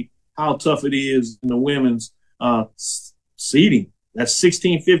 seed, how tough it is in the women's seeding. That's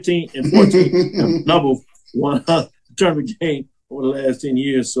 16, 15, and 14. Number one tournament game over the last 10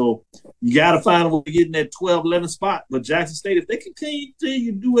 years. So you got to find a way to get in that 12, 11 spot. But Jackson State, if they continue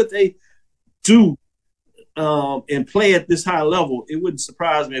to do what they do and play at this high level, it wouldn't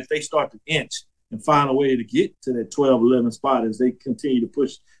surprise me if they start to inch and find a way to get to that 12, 11 spot as they continue to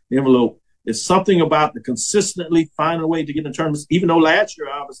push the envelope. There's something about the consistently finding a way to get in the tournaments, even though last year,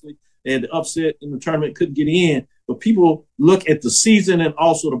 obviously, they had the upset in the tournament, couldn't get in. But people look at the season and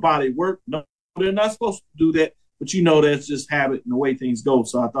also the body of work. No, they're not supposed to do that, but you know that's just habit and the way things go.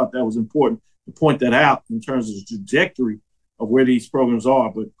 So I thought that was important to point that out in terms of the trajectory of where these programs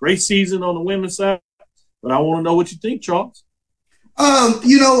are. But great season on the women's side. But I want to know what you think, Charles. As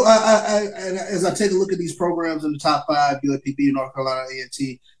I take a look at these programs in the top 5, UAPB, North Carolina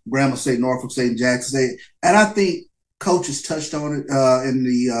A&T, Grambling State, Norfolk State, and Jackson State, and I think coaches touched on it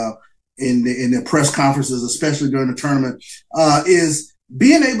in the press conferences, especially during the tournament, is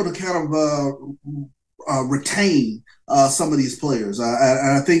being able to kind of retain some of these players.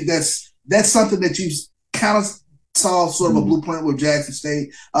 And I think that's something that you kind of saw sort of a blueprint with Jackson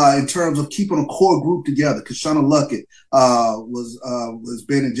State in terms of keeping a core group together. Because Shauna Luckett was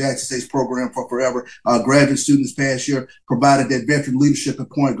been in Jackson State's program for forever. Graduate students past year provided that veteran leadership at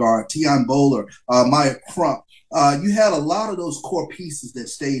point guard. Tion Bowler, Maya Crump. You had a lot of those core pieces that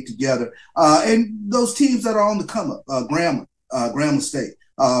stayed together. And those teams that are on the come up, Grambling State,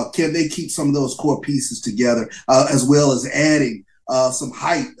 can they keep some of those core pieces together as well as adding some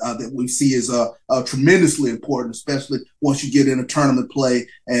height that we see is tremendously important, especially once you get into tournament play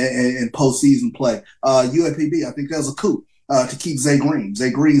and postseason play. UAPB, I think that was a coup to keep Zay Green. Zay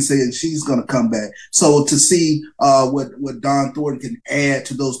Green said she's going to come back. So to see what Don Thornton can add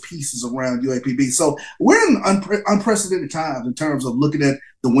to those pieces around UAPB. So we're in unprecedented times in terms of looking at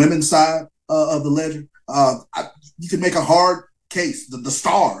the women's side of the ledger. You can make a hard case, the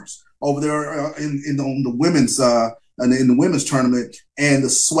stars over there on the women's in the women's tournament, and the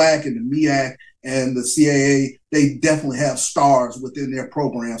SWAC and the MEAC and the CAA, they definitely have stars within their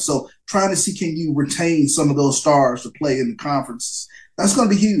program. So trying to see, can you retain some of those stars to play in the conferences? That's going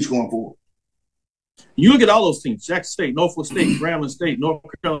to be huge going forward. You look at all those teams, Jackson State, Norfolk State, Grambling State, North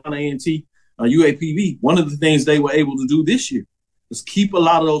Carolina A&T, UAPB. One of the things they were able to do this year is keep a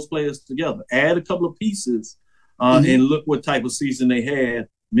lot of those players together, add a couple of pieces, and look what type of season they had.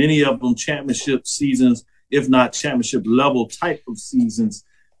 Many of them championship seasons if not championship level type of seasons,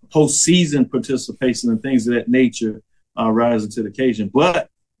 postseason participation and things of that nature rising to the occasion. But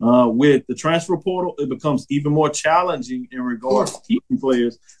with the transfer portal, it becomes even more challenging in regards to keeping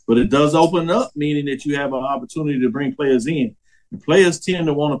players, but it does open up, meaning that you have an opportunity to bring players in. And players tend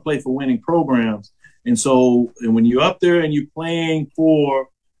to want to play for winning programs. And so when you're up there and you're playing for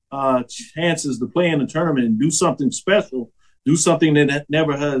chances to play in the tournament and do something special, do something that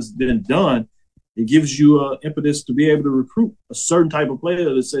never has been done, it gives you impetus to be able to recruit a certain type of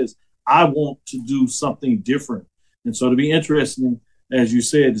player that says, I want to do something different. And so to be interesting, as you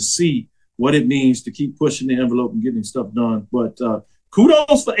said, to see what it means to keep pushing the envelope and getting stuff done. But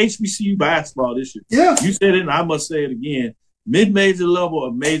kudos for HBCU basketball this year. Yeah. You said it, and I must say it again. Mid-major level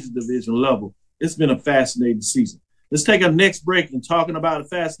or major division level, it's been a fascinating season. Let's take our next break and talking about a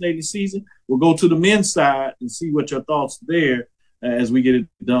fascinating season. We'll go to the men's side and see what your thoughts there as we get it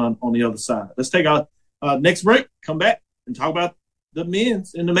done on the other side. Let's take our next break, come back, and talk about the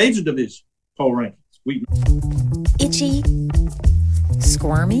men's in the major division poll rankings. Itchy,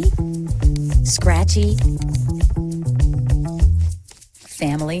 squirmy, scratchy,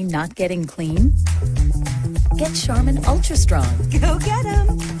 family not getting clean? Get Charmin Ultra Strong. Go get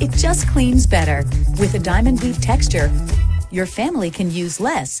 'em! It just cleans better. With a diamond weave texture, your family can use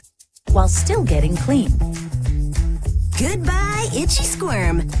less while still getting clean. Goodbye, itchy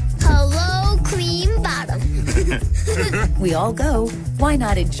squirm. Hello, cream bottom. We all go. Why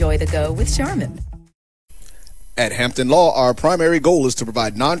not enjoy the go with Charmin? At Hampton Law, our primary goal is to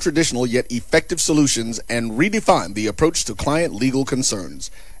provide non-traditional yet effective solutions and redefine the approach to client legal concerns.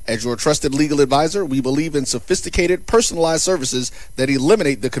 As your trusted legal advisor, we believe in sophisticated, personalized services that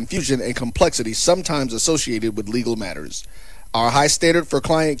eliminate the confusion and complexity sometimes associated with legal matters. Our high standard for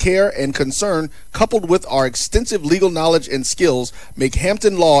client care and concern, coupled with our extensive legal knowledge and skills, make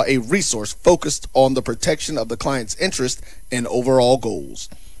Hampton Law a resource focused on the protection of the client's interest and overall goals.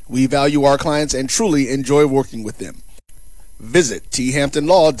 We value our clients and truly enjoy working with them. Visit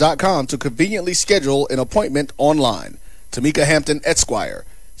thamptonlaw.com to conveniently schedule an appointment online. Tamika Hampton Esquire,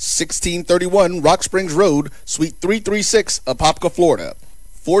 1631 Rock Springs Road, Suite 336, Apopka, Florida,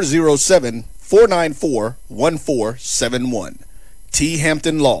 407-494-1471.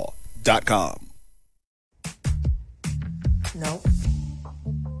 thamptonlaw.com. Nope.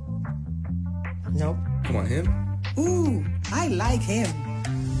 Nope. Come on, him? Ooh, I like him.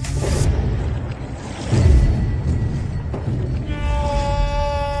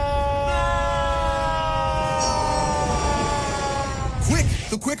 Quick,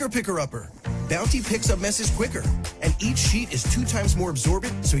 the quicker picker-upper. Bounty picks up messes quicker, and each sheet is 2 times more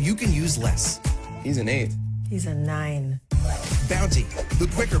absorbent, so you can use less. He's an 8. He's a 9. Bounty, the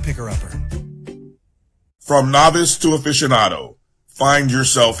quicker picker-upper. From novice to aficionado, find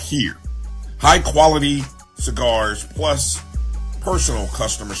yourself here. High quality cigars plus personal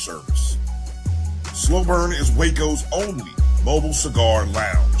customer service. Slow Burn is Waco's only mobile cigar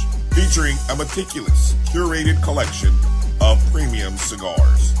lounge, featuring a meticulous, curated collection of premium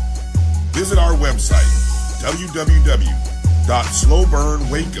cigars. Visit our website,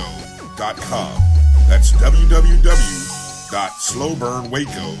 www.slowburnwaco.com. That's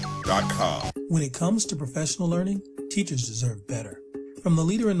www.slowburnwaco.com. When it comes to professional learning, teachers deserve better. From the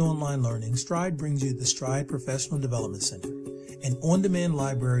leader in online learning, Stride brings you the Stride Professional Development Center, an on-demand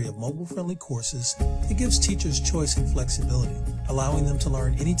library of mobile-friendly courses that gives teachers choice and flexibility, allowing them to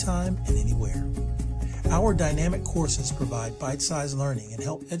learn anytime and anywhere. Our dynamic courses provide bite-sized learning and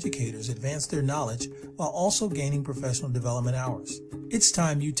help educators advance their knowledge while also gaining professional development hours. It's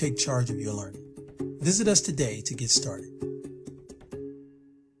time you take charge of your learning. Visit us today to get started.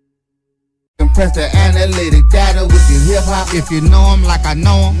 Compress the analytic data with your hip-hop. If you know them like I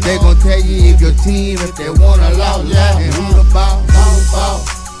know them, they gon' tell you if your team, if they wanna love, and who the ball.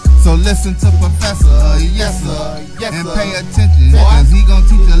 So listen to Professor, yes sir, and pay attention, cause he gon'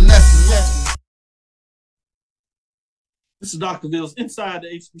 teach a lesson. This is Dr. Ville's inside the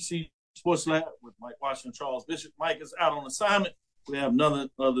HBCU Sports Lab with Mike Washington, Charles Bishop. Mike is out on assignment. We have none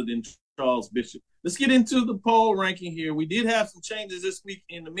other than Charles Bishop. Let's get into the poll ranking here. We did have some changes this week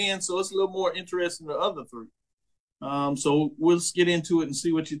in the men, so it's a little more interesting than the other three. So we'll just get into it and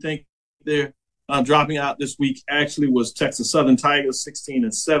see what you think. They're dropping out this week actually was Texas Southern Tigers,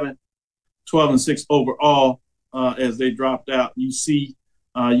 16-7, 12-6 overall as they dropped out. You see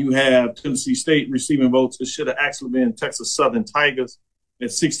you have Tennessee State receiving votes. It should have actually been Texas Southern Tigers at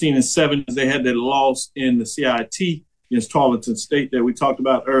 16-7 as they had that loss in the CIT against Tarleton State that we talked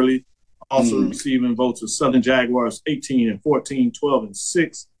about earlier. Also receiving votes of Southern Jaguars, 18-14,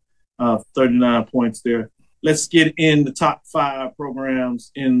 12-6, 39 points there. Let's get in the top 5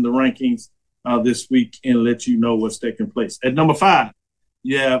 programs in the rankings. this week and let you know what's taking place. At number 5,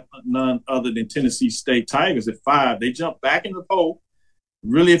 you have none other than Tennessee State Tigers at 5. They jumped back in the poll.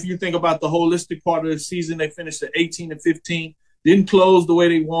 Really, if you think about the holistic part of the season, they finished at 18-15. Didn't close the way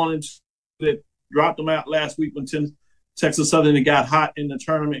they wanted. They dropped them out last week when Texas Southern got hot in the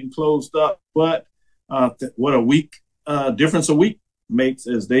tournament and closed up. But what a week difference a week makes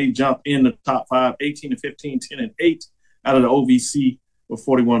as they jump in the top 5, 18-15, 10-8 out of the OVC with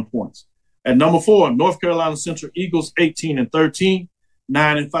 41 points. At number 4, North Carolina Central Eagles, 18-13,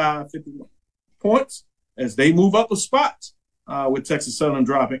 9-5, 51 points. As they move up a spot with Texas Southern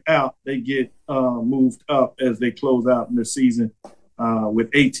dropping out, they get moved up as they close out in the season with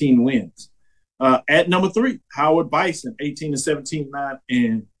 18 wins. At number 3, Howard Bison, 18-17,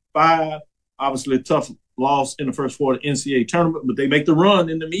 9-5. Obviously a tough loss in the first 4 of the NCAA tournament, but they make the run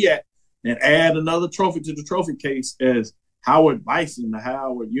in the MEAC and add another trophy to the trophy case as Howard Bison, the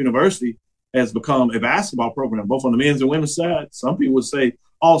Howard University, has become a basketball program, both on the men's and women's side. Some people would say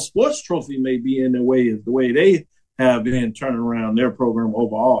all sports trophy may be in their way as the way they have been turning around their program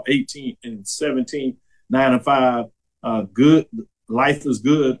overall, 18-17, 9-5. Good. Life is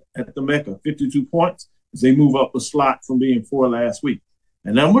good at the Mecca, 52 points as they move up a slot from being 4 last week.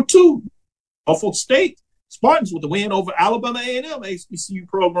 And number 2, Norfolk State Spartans with the win over Alabama A&M, HBCU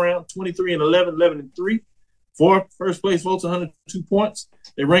program, 23-11, 11-3. 4 first place votes, 102 points.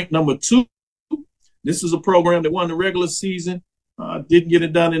 They ranked number 2. This is a program that won the regular season, didn't get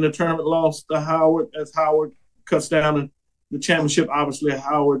it done in the tournament, lost to Howard as Howard cuts down the championship. Obviously,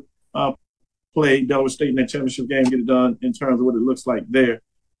 Howard played Delaware State in that championship game, get it done in terms of what it looks like there.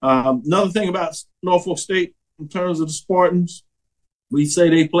 Another thing about Norfolk State in terms of the Spartans, we say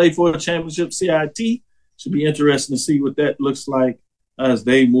they play for a championship CIT. Should be interesting to see what that looks like as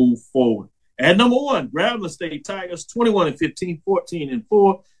they move forward. At number 1, Grambling State Tigers, 21-15,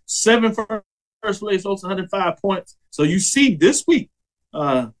 14-4, 7 first place votes, 105 points. So you see this week,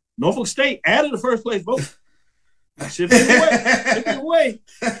 Norfolk State added a first place vote. Shifting away.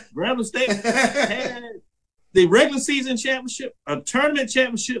 Grambling State had the regular season championship, a tournament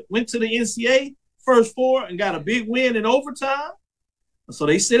championship, went to the NCAA first 4 and got a big win in overtime. So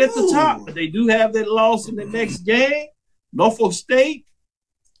they sit at the top, but they do have that loss in the next game. Norfolk State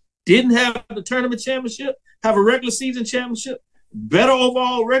didn't have the tournament championship, have a regular season championship, better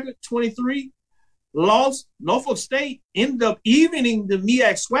overall record, 23. Lost. Norfolk State ended up evening the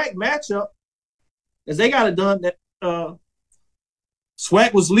MEAC SWAC matchup as they got it done. That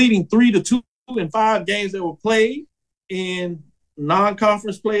SWAC was leading 3-2 in 5 games that were played in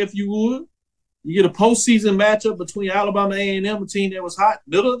non-conference play, if you would. You get a postseason matchup between Alabama A&M, a team that was hot,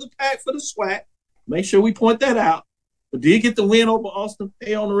 middle of the pack for the SWAC. Make sure we point that out. But did get the win over Austin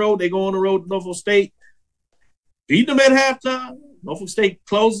Peay on the road. They go on the road to Norfolk State. Beat them at halftime. Norfolk State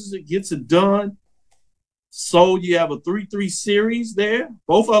closes it, gets it done. So you have a 3-3 series there.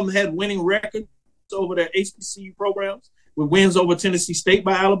 Both of them had winning records over their HBCU programs with wins over Tennessee State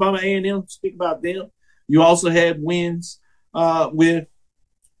by Alabama A&M. Speak about them. You also had wins with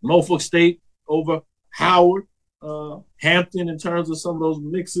Norfolk State over Howard, Hampton in terms of some of those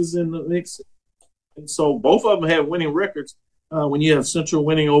mixes in the mix. And so both of them have winning records when you have Central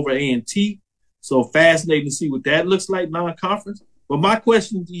winning over A&T. So fascinating to see what that looks like non-conference. But my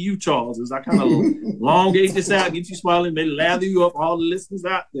question to you, Charles, is I kind of elongate this out, get you smiling, maybe lather you up, all the listeners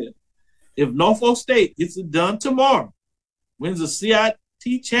out there. If Norfolk State gets it done tomorrow, wins a CIT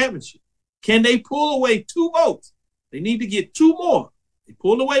championship, can they pull away 2 votes? They need to get 2 more. They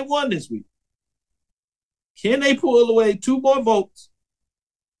pulled away 1 this week. Can they pull away 2 more votes,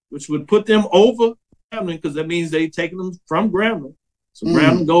 which would put them over Grambling, because that means they've taken them from Grambling. So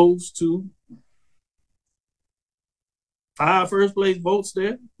Grambling goes to 5 first place votes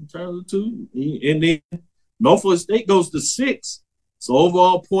there in terms of 2. And then Norfolk State goes to 6. So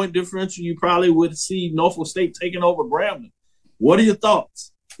overall point differential, you probably would see Norfolk State taking over Grambling. What are your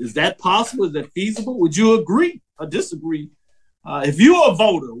thoughts? Is that possible? Is that feasible? Would you agree or disagree? If you were a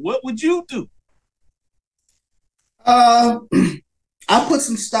voter, what would you do? I put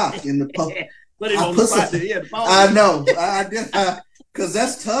some stock in the I know. I did because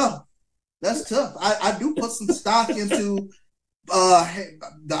that's tough. That's tough. I do put some stock into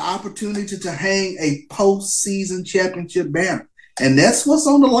the opportunity to hang a postseason championship banner. And that's what's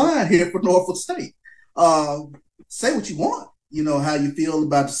on the line here for Norfolk State. Say what you want. You know, how you feel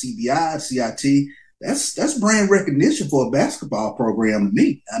about the CBI, CIT. That's brand recognition for a basketball program to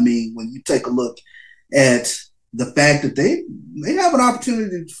me. I mean, when you take a look at the fact that they have an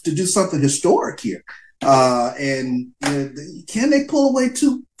opportunity to do something historic here. And you know, can they pull away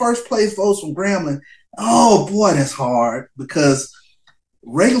 2 first place votes from Grambling? Oh boy, that's hard, because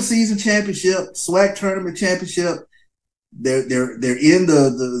regular season championship, SWAC tournament championship. They're in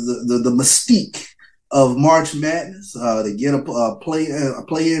the mystique of March Madness. They get a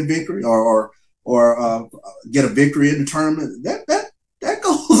play-in victory or get a victory in the tournament. That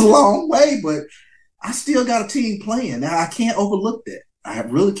goes a long way, but I still got a team playing. Now I can't overlook that. I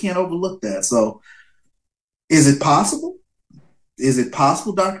really can't overlook that. So is it possible? Is it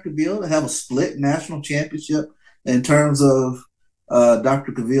possible, Dr. Cavil, to have a split national championship in terms of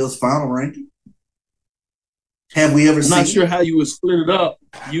Dr. Cavil's final ranking? Have we ever seen it? I'm not sure how you would split it up.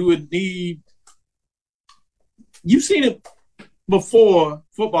 You would need – you've seen it before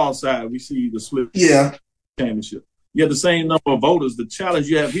football side. We see the split championship. You have the same number of voters. The challenge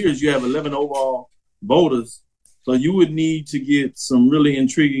you have here is you have 11 overall voters. So you would need to get some really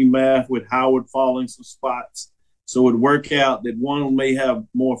intriguing math with Howard falling some spots. So it would work out that one may have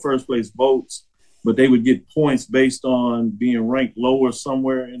more first-place votes, but they would get points based on being ranked lower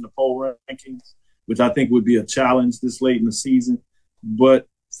somewhere in the poll rankings, which I think would be a challenge this late in the season. But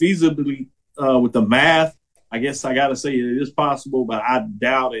feasibly, with the math, I guess I got to say it is possible, but I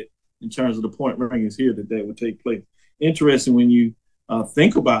doubt it in terms of the point rankings here that would take place. Interesting when you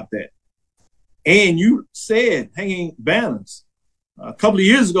think about that. And you said hanging banners. A couple of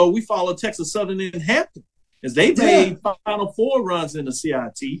years ago, we followed Texas Southern in Hampton as they made Final Four runs in the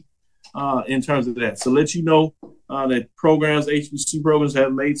CIT in terms of that. So let you know that programs, HBC programs,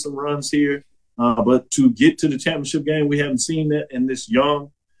 have made some runs here. But to get to the championship game, we haven't seen that in this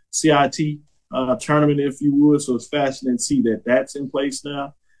young CIT tournament, if you would. So it's fascinating to see that that's in place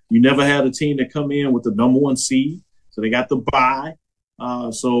now. You never had a team that come in with the number one seed, so they got the bye.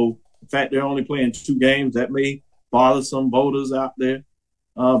 So the fact they're only playing 2 games, that may bother some voters out there.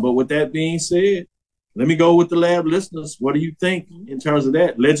 But with that being said, let me go with the lab listeners. What do you think in terms of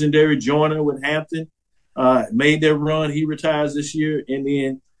that? Legendary Joyner with Hampton made their run. He retires this year. And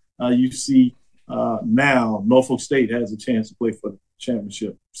then you see now Norfolk State has a chance to play for the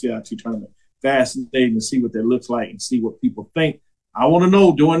championship CIT tournament. Fascinating to see what that looks like and see what people think. I want to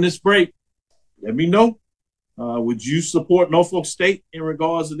know during this break, let me know. Would you support Norfolk State in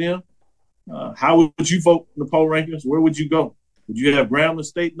regards to them? How would you vote in the poll rankings? Where would you go? Would you have Grambling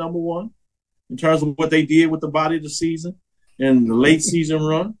State number one in terms of what they did with the body of the season and the late season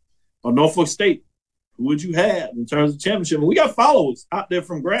run? Or Norfolk State? Who would you have in terms of championship? And we got followers out there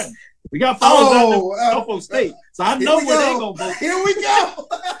from Grambling. We got followers out there from Norfolk State. So I know where they're going to vote. Here we go.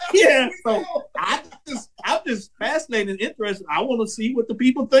 Yeah. So I'm just fascinated and interested. I want to see what the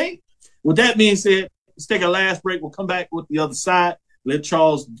people think. With that being said, let's take a last break. We'll come back with the other side. Let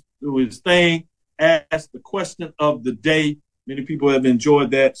Charles do his thing. Ask the question of the day. Many people have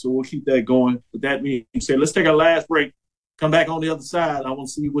enjoyed that, so we'll keep that going. With that being said, let's take our last break. Come back on the other side. I want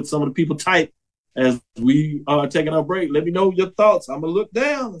to see what some of the people type as we are taking our break. Let me know your thoughts. I'm going to look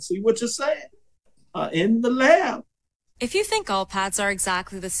down and see what you're saying in the lab. If you think all pads are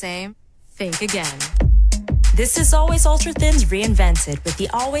exactly the same, think again. This is Always Ultra Thins reinvented with the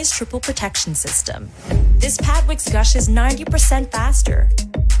Always Triple Protection System. This pad wicks gushes 90% faster,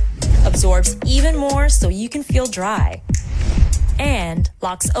 absorbs even more so you can feel dry, and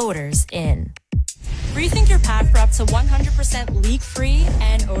locks odors in. Rethink your pad for up to 100% leak-free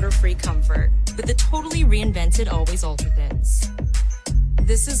and odor-free comfort with the totally reinvented Always Ultra Thins.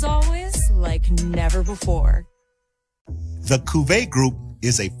 This is always like never before. The Cavil Group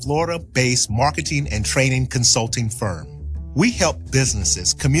is a Florida-based marketing and training consulting firm. We help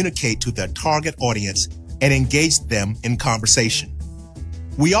businesses communicate to their target audience and engage them in conversation.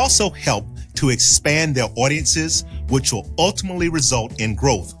 We also help to expand their audiences, which will ultimately result in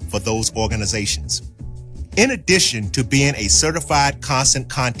growth for those organizations. In addition to being a certified constant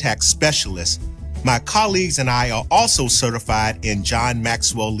contact specialist, my colleagues and I are also certified in John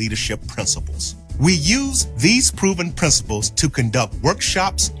Maxwell Leadership Principles. We use these proven principles to conduct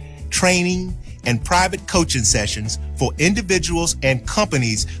workshops, training, and private coaching sessions for individuals and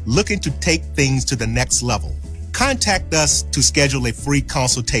companies looking to take things to the next level. Contact us to schedule a free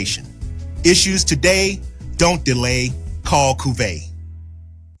consultation. Issues today, don't delay, call Cavil.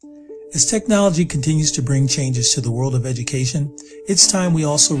 As technology continues to bring changes to the world of education, it's time we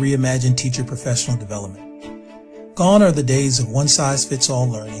also reimagine teacher professional development. Gone are the days of one-size-fits-all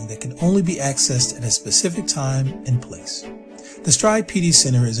learning that can only be accessed at a specific time and place. The Stride PD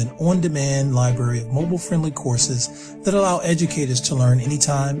Center is an on-demand library of mobile-friendly courses that allow educators to learn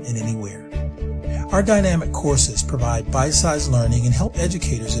anytime and anywhere. Our dynamic courses provide bite-sized learning and help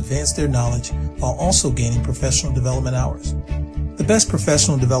educators advance their knowledge while also gaining professional development hours. The best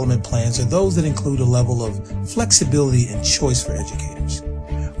professional development plans are those that include a level of flexibility and choice for educators.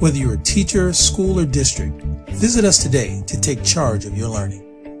 Whether you're a teacher, school, or district, visit us today to take charge of your learning.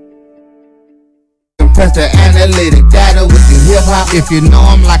 Press the analytic data with the hip hop. If you know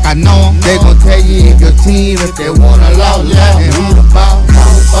them like I know them, they gon' tell you if your team, if they wanna love, and who the ball.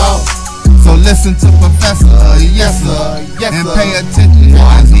 So listen to Professor, yes sir, and pay attention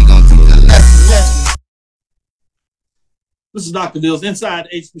as he gon' teach a lesson. This is Dr. Dills inside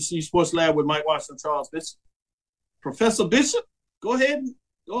HBCU Sports Lab with Mike Washington, Charles Bishop. Professor Bishop, go ahead and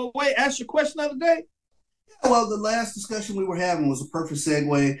go away. Ask your question of the day. Well, the last discussion we were having was a perfect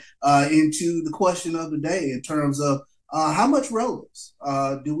segue into the question of the day in terms of how much relevance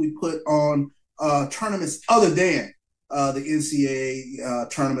do we put on tournaments other than the NCAA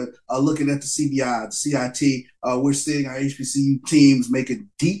tournament, looking at the CBI, the CIT. We're seeing our HBCU teams making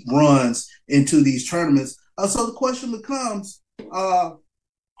deep runs into these tournaments. So the question becomes,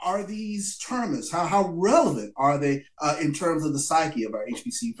 are these tournaments, how relevant are they in terms of the psyche of our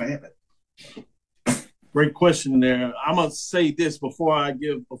HBCU fan base? Great question there. I'm going to say this before I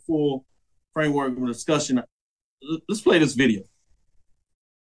give a full framework of discussion. Let's play this video.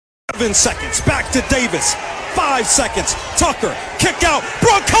 7 seconds, back to Davis. 5 seconds, Tucker, kick out,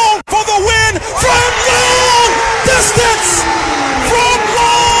 Bracone for the win from long distance! From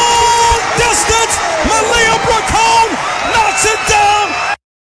long distance, Malia Bracone knocks it down!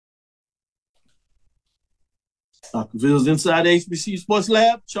 Dr. Ville's inside the HBCU Sports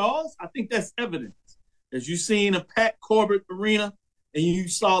Lab. Charles, I think that's evidence. As you seen a packed Corbett Arena and you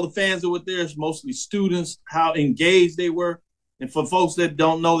saw the fans that were there, it's mostly students, how engaged they were. And for folks that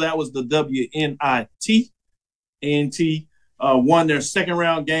don't know, that was the WNIT. A&T won their second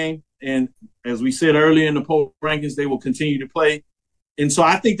round game. And as we said earlier in the poll rankings, they will continue to play. And so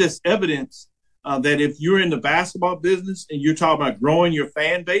I think that's evidence that if you're in the basketball business and you're talking about growing your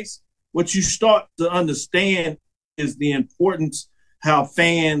fan base, what you start to understand is the importance, how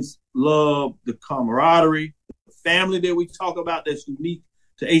fans love the camaraderie, the family that we talk about that's unique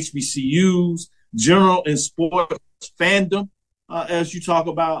to HBCUs, general and sports fandom, as you talk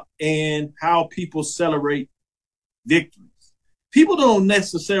about, and how people celebrate victories. People don't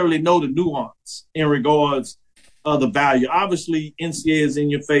necessarily know the nuance in regards of the value. Obviously, NCAA is in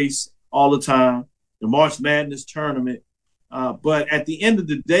your face all the time, the March Madness tournament. But at the end of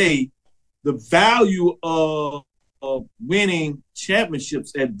the day, the value of winning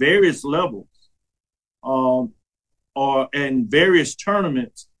championships at various levels or in various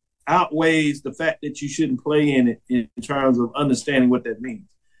tournaments outweighs the fact that you shouldn't play in it in terms of understanding what that means.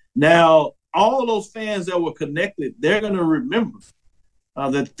 Now, all those fans that were connected, they're going to remember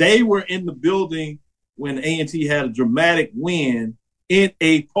that they were in the building when A&T had a dramatic win in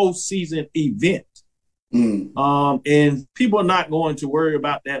a postseason event. And people are not going to worry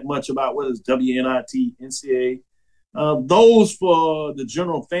about that much about whether it's WNIT, NCAA. Those for the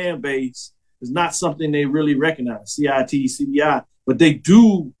general fan base is not something they really recognize, CIT, CBI, but they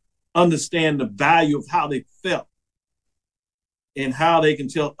do understand the value of how they felt and how they can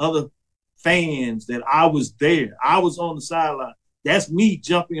tell other fans that I was there. I was on the sideline. That's me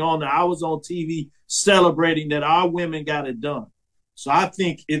jumping on there. I was on TV celebrating that our women got it done. So I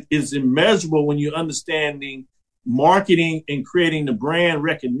think it is immeasurable when you're understanding marketing and creating the brand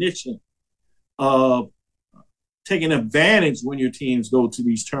recognition of taking advantage when your teams go to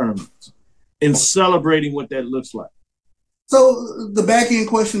these tournaments and celebrating what that looks like. So the back end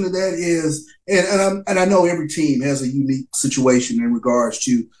question to that is, and I know every team has a unique situation in regards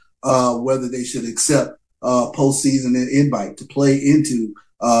to whether they should accept postseason invite to play into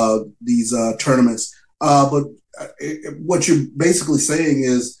these tournaments. But what you're basically saying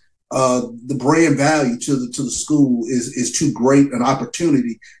is the brand value to the school is too great an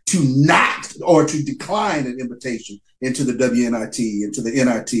opportunity to not or to decline an invitation into the WNIT, into the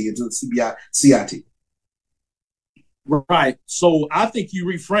NIT, into the CBI, CIT. Right. So I think you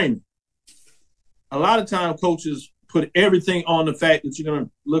reframe it. A lot of times coaches put everything on the fact that you're going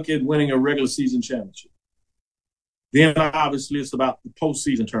to look at winning a regular season championship. Then obviously it's about the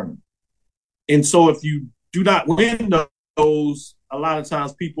postseason tournament. And so if you do not win those, a lot of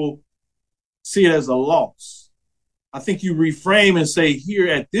times people see it as a loss. I think you reframe and say, here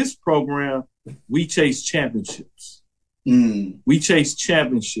at this program, we chase championships. We chase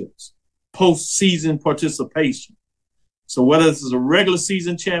championships, postseason participation. So whether this is a regular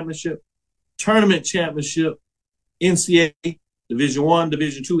season championship, tournament championship, NCAA, Division I,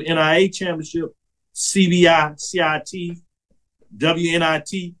 Division II, NAIA championship, CBI, CIT,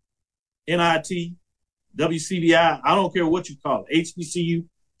 WNIT, NIT, WCBI, I don't care what you call it, HBCU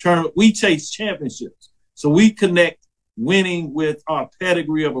tournament, we chase championships. So we connect winning with our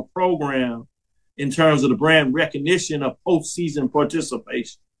pedigree of a program in terms of the brand recognition of postseason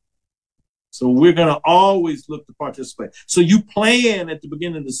participation. So we're going to always look to participate. So you plan at the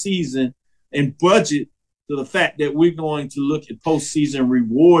beginning of the season and budget to the fact that we're going to look at postseason and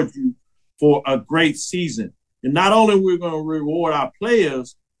reward you for a great season. And not only we're going to reward our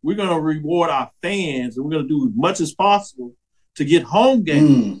players, we're going to reward our fans, and we're going to do as much as possible to get home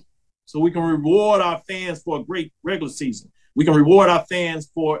games. So we can reward our fans for a great regular season. We can reward our fans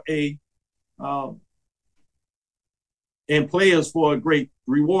for and players for a great,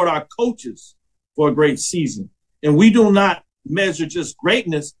 reward our coaches for a great season. And we do not measure just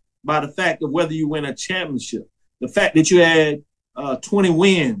greatness by the fact of whether you win a championship. The fact that you had 20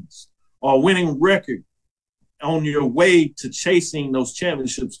 wins or winning record on your way to chasing those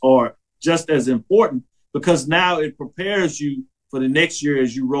championships are just as important, because now it prepares you for the next year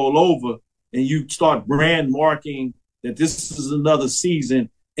as you roll over and you start brand marking that this is another season,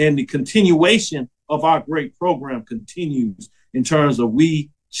 and the continuation of our great program continues in terms of we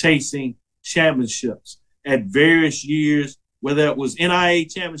chasing championships at various years, whether it was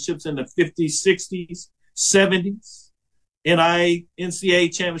NAIA championships in the 50s, 60s, 70s,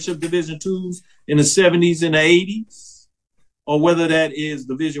 NCAA championship Division IIs in the 70s and the 80s, or whether that is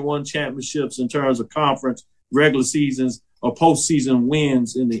Division I championships in terms of conference, regular seasons, or postseason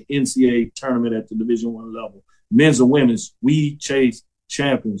wins in the NCAA tournament at the Division I level. Men's and women's, we chase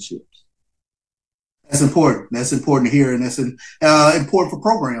championships. That's important. That's important to hear, and that's important for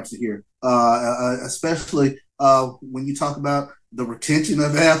programs to hear, especially when you talk about the retention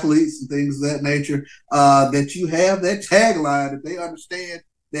of athletes and things of that nature, that you have that tagline, that they understand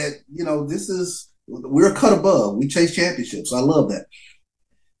that, you know, we're cut above. We chase championships. I love that.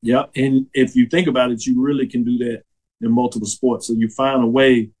 Yeah, and if you think about it, you really can do that in multiple sports. So you find a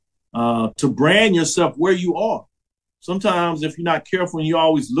way to brand yourself where you are. Sometimes if you're not careful and you're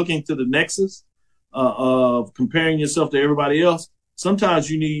always looking to the nexus of comparing yourself to everybody else, sometimes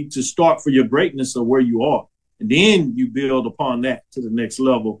you need to start for your greatness of where you are. And then you build upon that to the next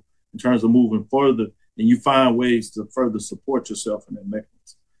level in terms of moving further, and you find ways to further support yourself in that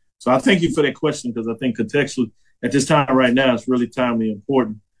mechanism. So I thank you for that question, because I think contextually at this time right now, it's really timely and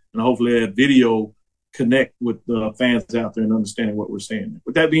important. And hopefully that video connect with the fans out there and understanding what we're saying.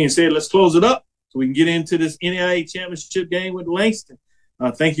 With that being said, let's close it up so we can get into this NAIA championship game with Langston.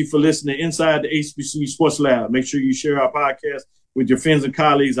 Thank you for listening to Inside the HBCU Sports Lab. Make sure you share our podcast with your friends and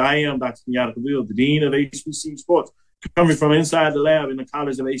colleagues. I am Dr. Kenyatta Cavil, the Dean of HBCU Sports, coming from inside the lab in the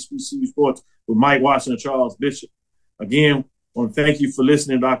College of HBCU Sports with Mike Washington, Charles Bishop. Again, I want to thank you for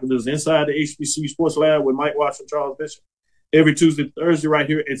listening, Dr. This is Inside the HBCU Sports Lab with Mike Washington, Charles Bishop. Every Tuesday, Thursday, right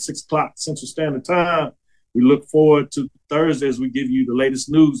here at 6 o'clock Central Standard Time. We look forward to Thursday as we give you the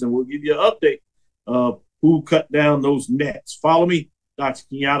latest news, and we'll give you an update of who cut down those nets. Follow me, Dr.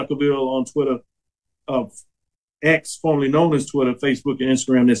 Kenyatta Cavil, on Twitter, X, formerly known as Twitter, Facebook, and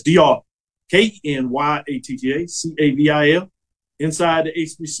Instagram. That's DrKenyatta Inside the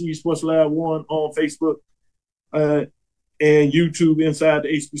HBCU Sports Lab 1 on Facebook and YouTube, Inside the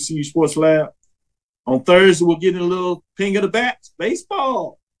HBCU Sports Lab. On Thursday, we'll get in a little ping of the bats.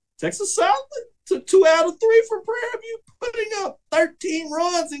 Baseball. Texas Southern took 2 out of 3 from Prairie View, putting up 13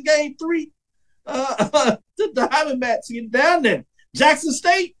 runs in game 3. The Diamondbacks to get down there. Jackson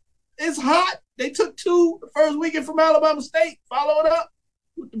State is hot. They took 2 the first weekend from Alabama State. Follow it up,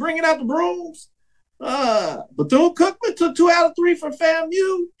 bringing out the brooms. Bethune-Cookman took 2 out of 3 from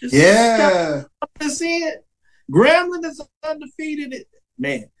FAMU. Grambling is undefeated.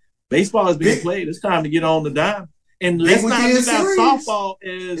 Man, baseball is being played. It's time to get on the dime. And let's not leave out softball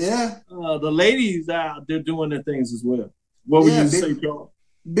as the ladies out there doing their things as well. What would you say, Charles?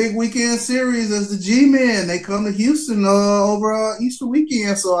 Big weekend series as the G-Men. They come to Houston over Easter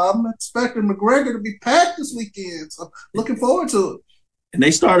weekend, so I'm expecting McGregor to be packed this weekend. So looking forward to it. And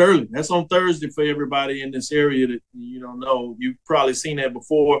they start early. That's on Thursday for everybody in this area that you don't know. You've probably seen that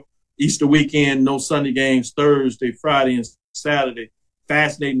before. Easter weekend, no Sunday games, Thursday, Friday, and Saturday.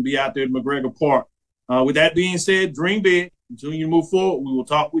 Fascinating to be out there at McGregor Park. With that being said, dream big. Until you move forward, we will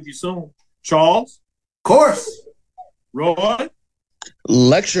talk with you soon. Charles? Of course. Roy?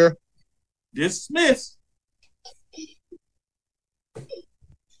 Lecture. Dismiss.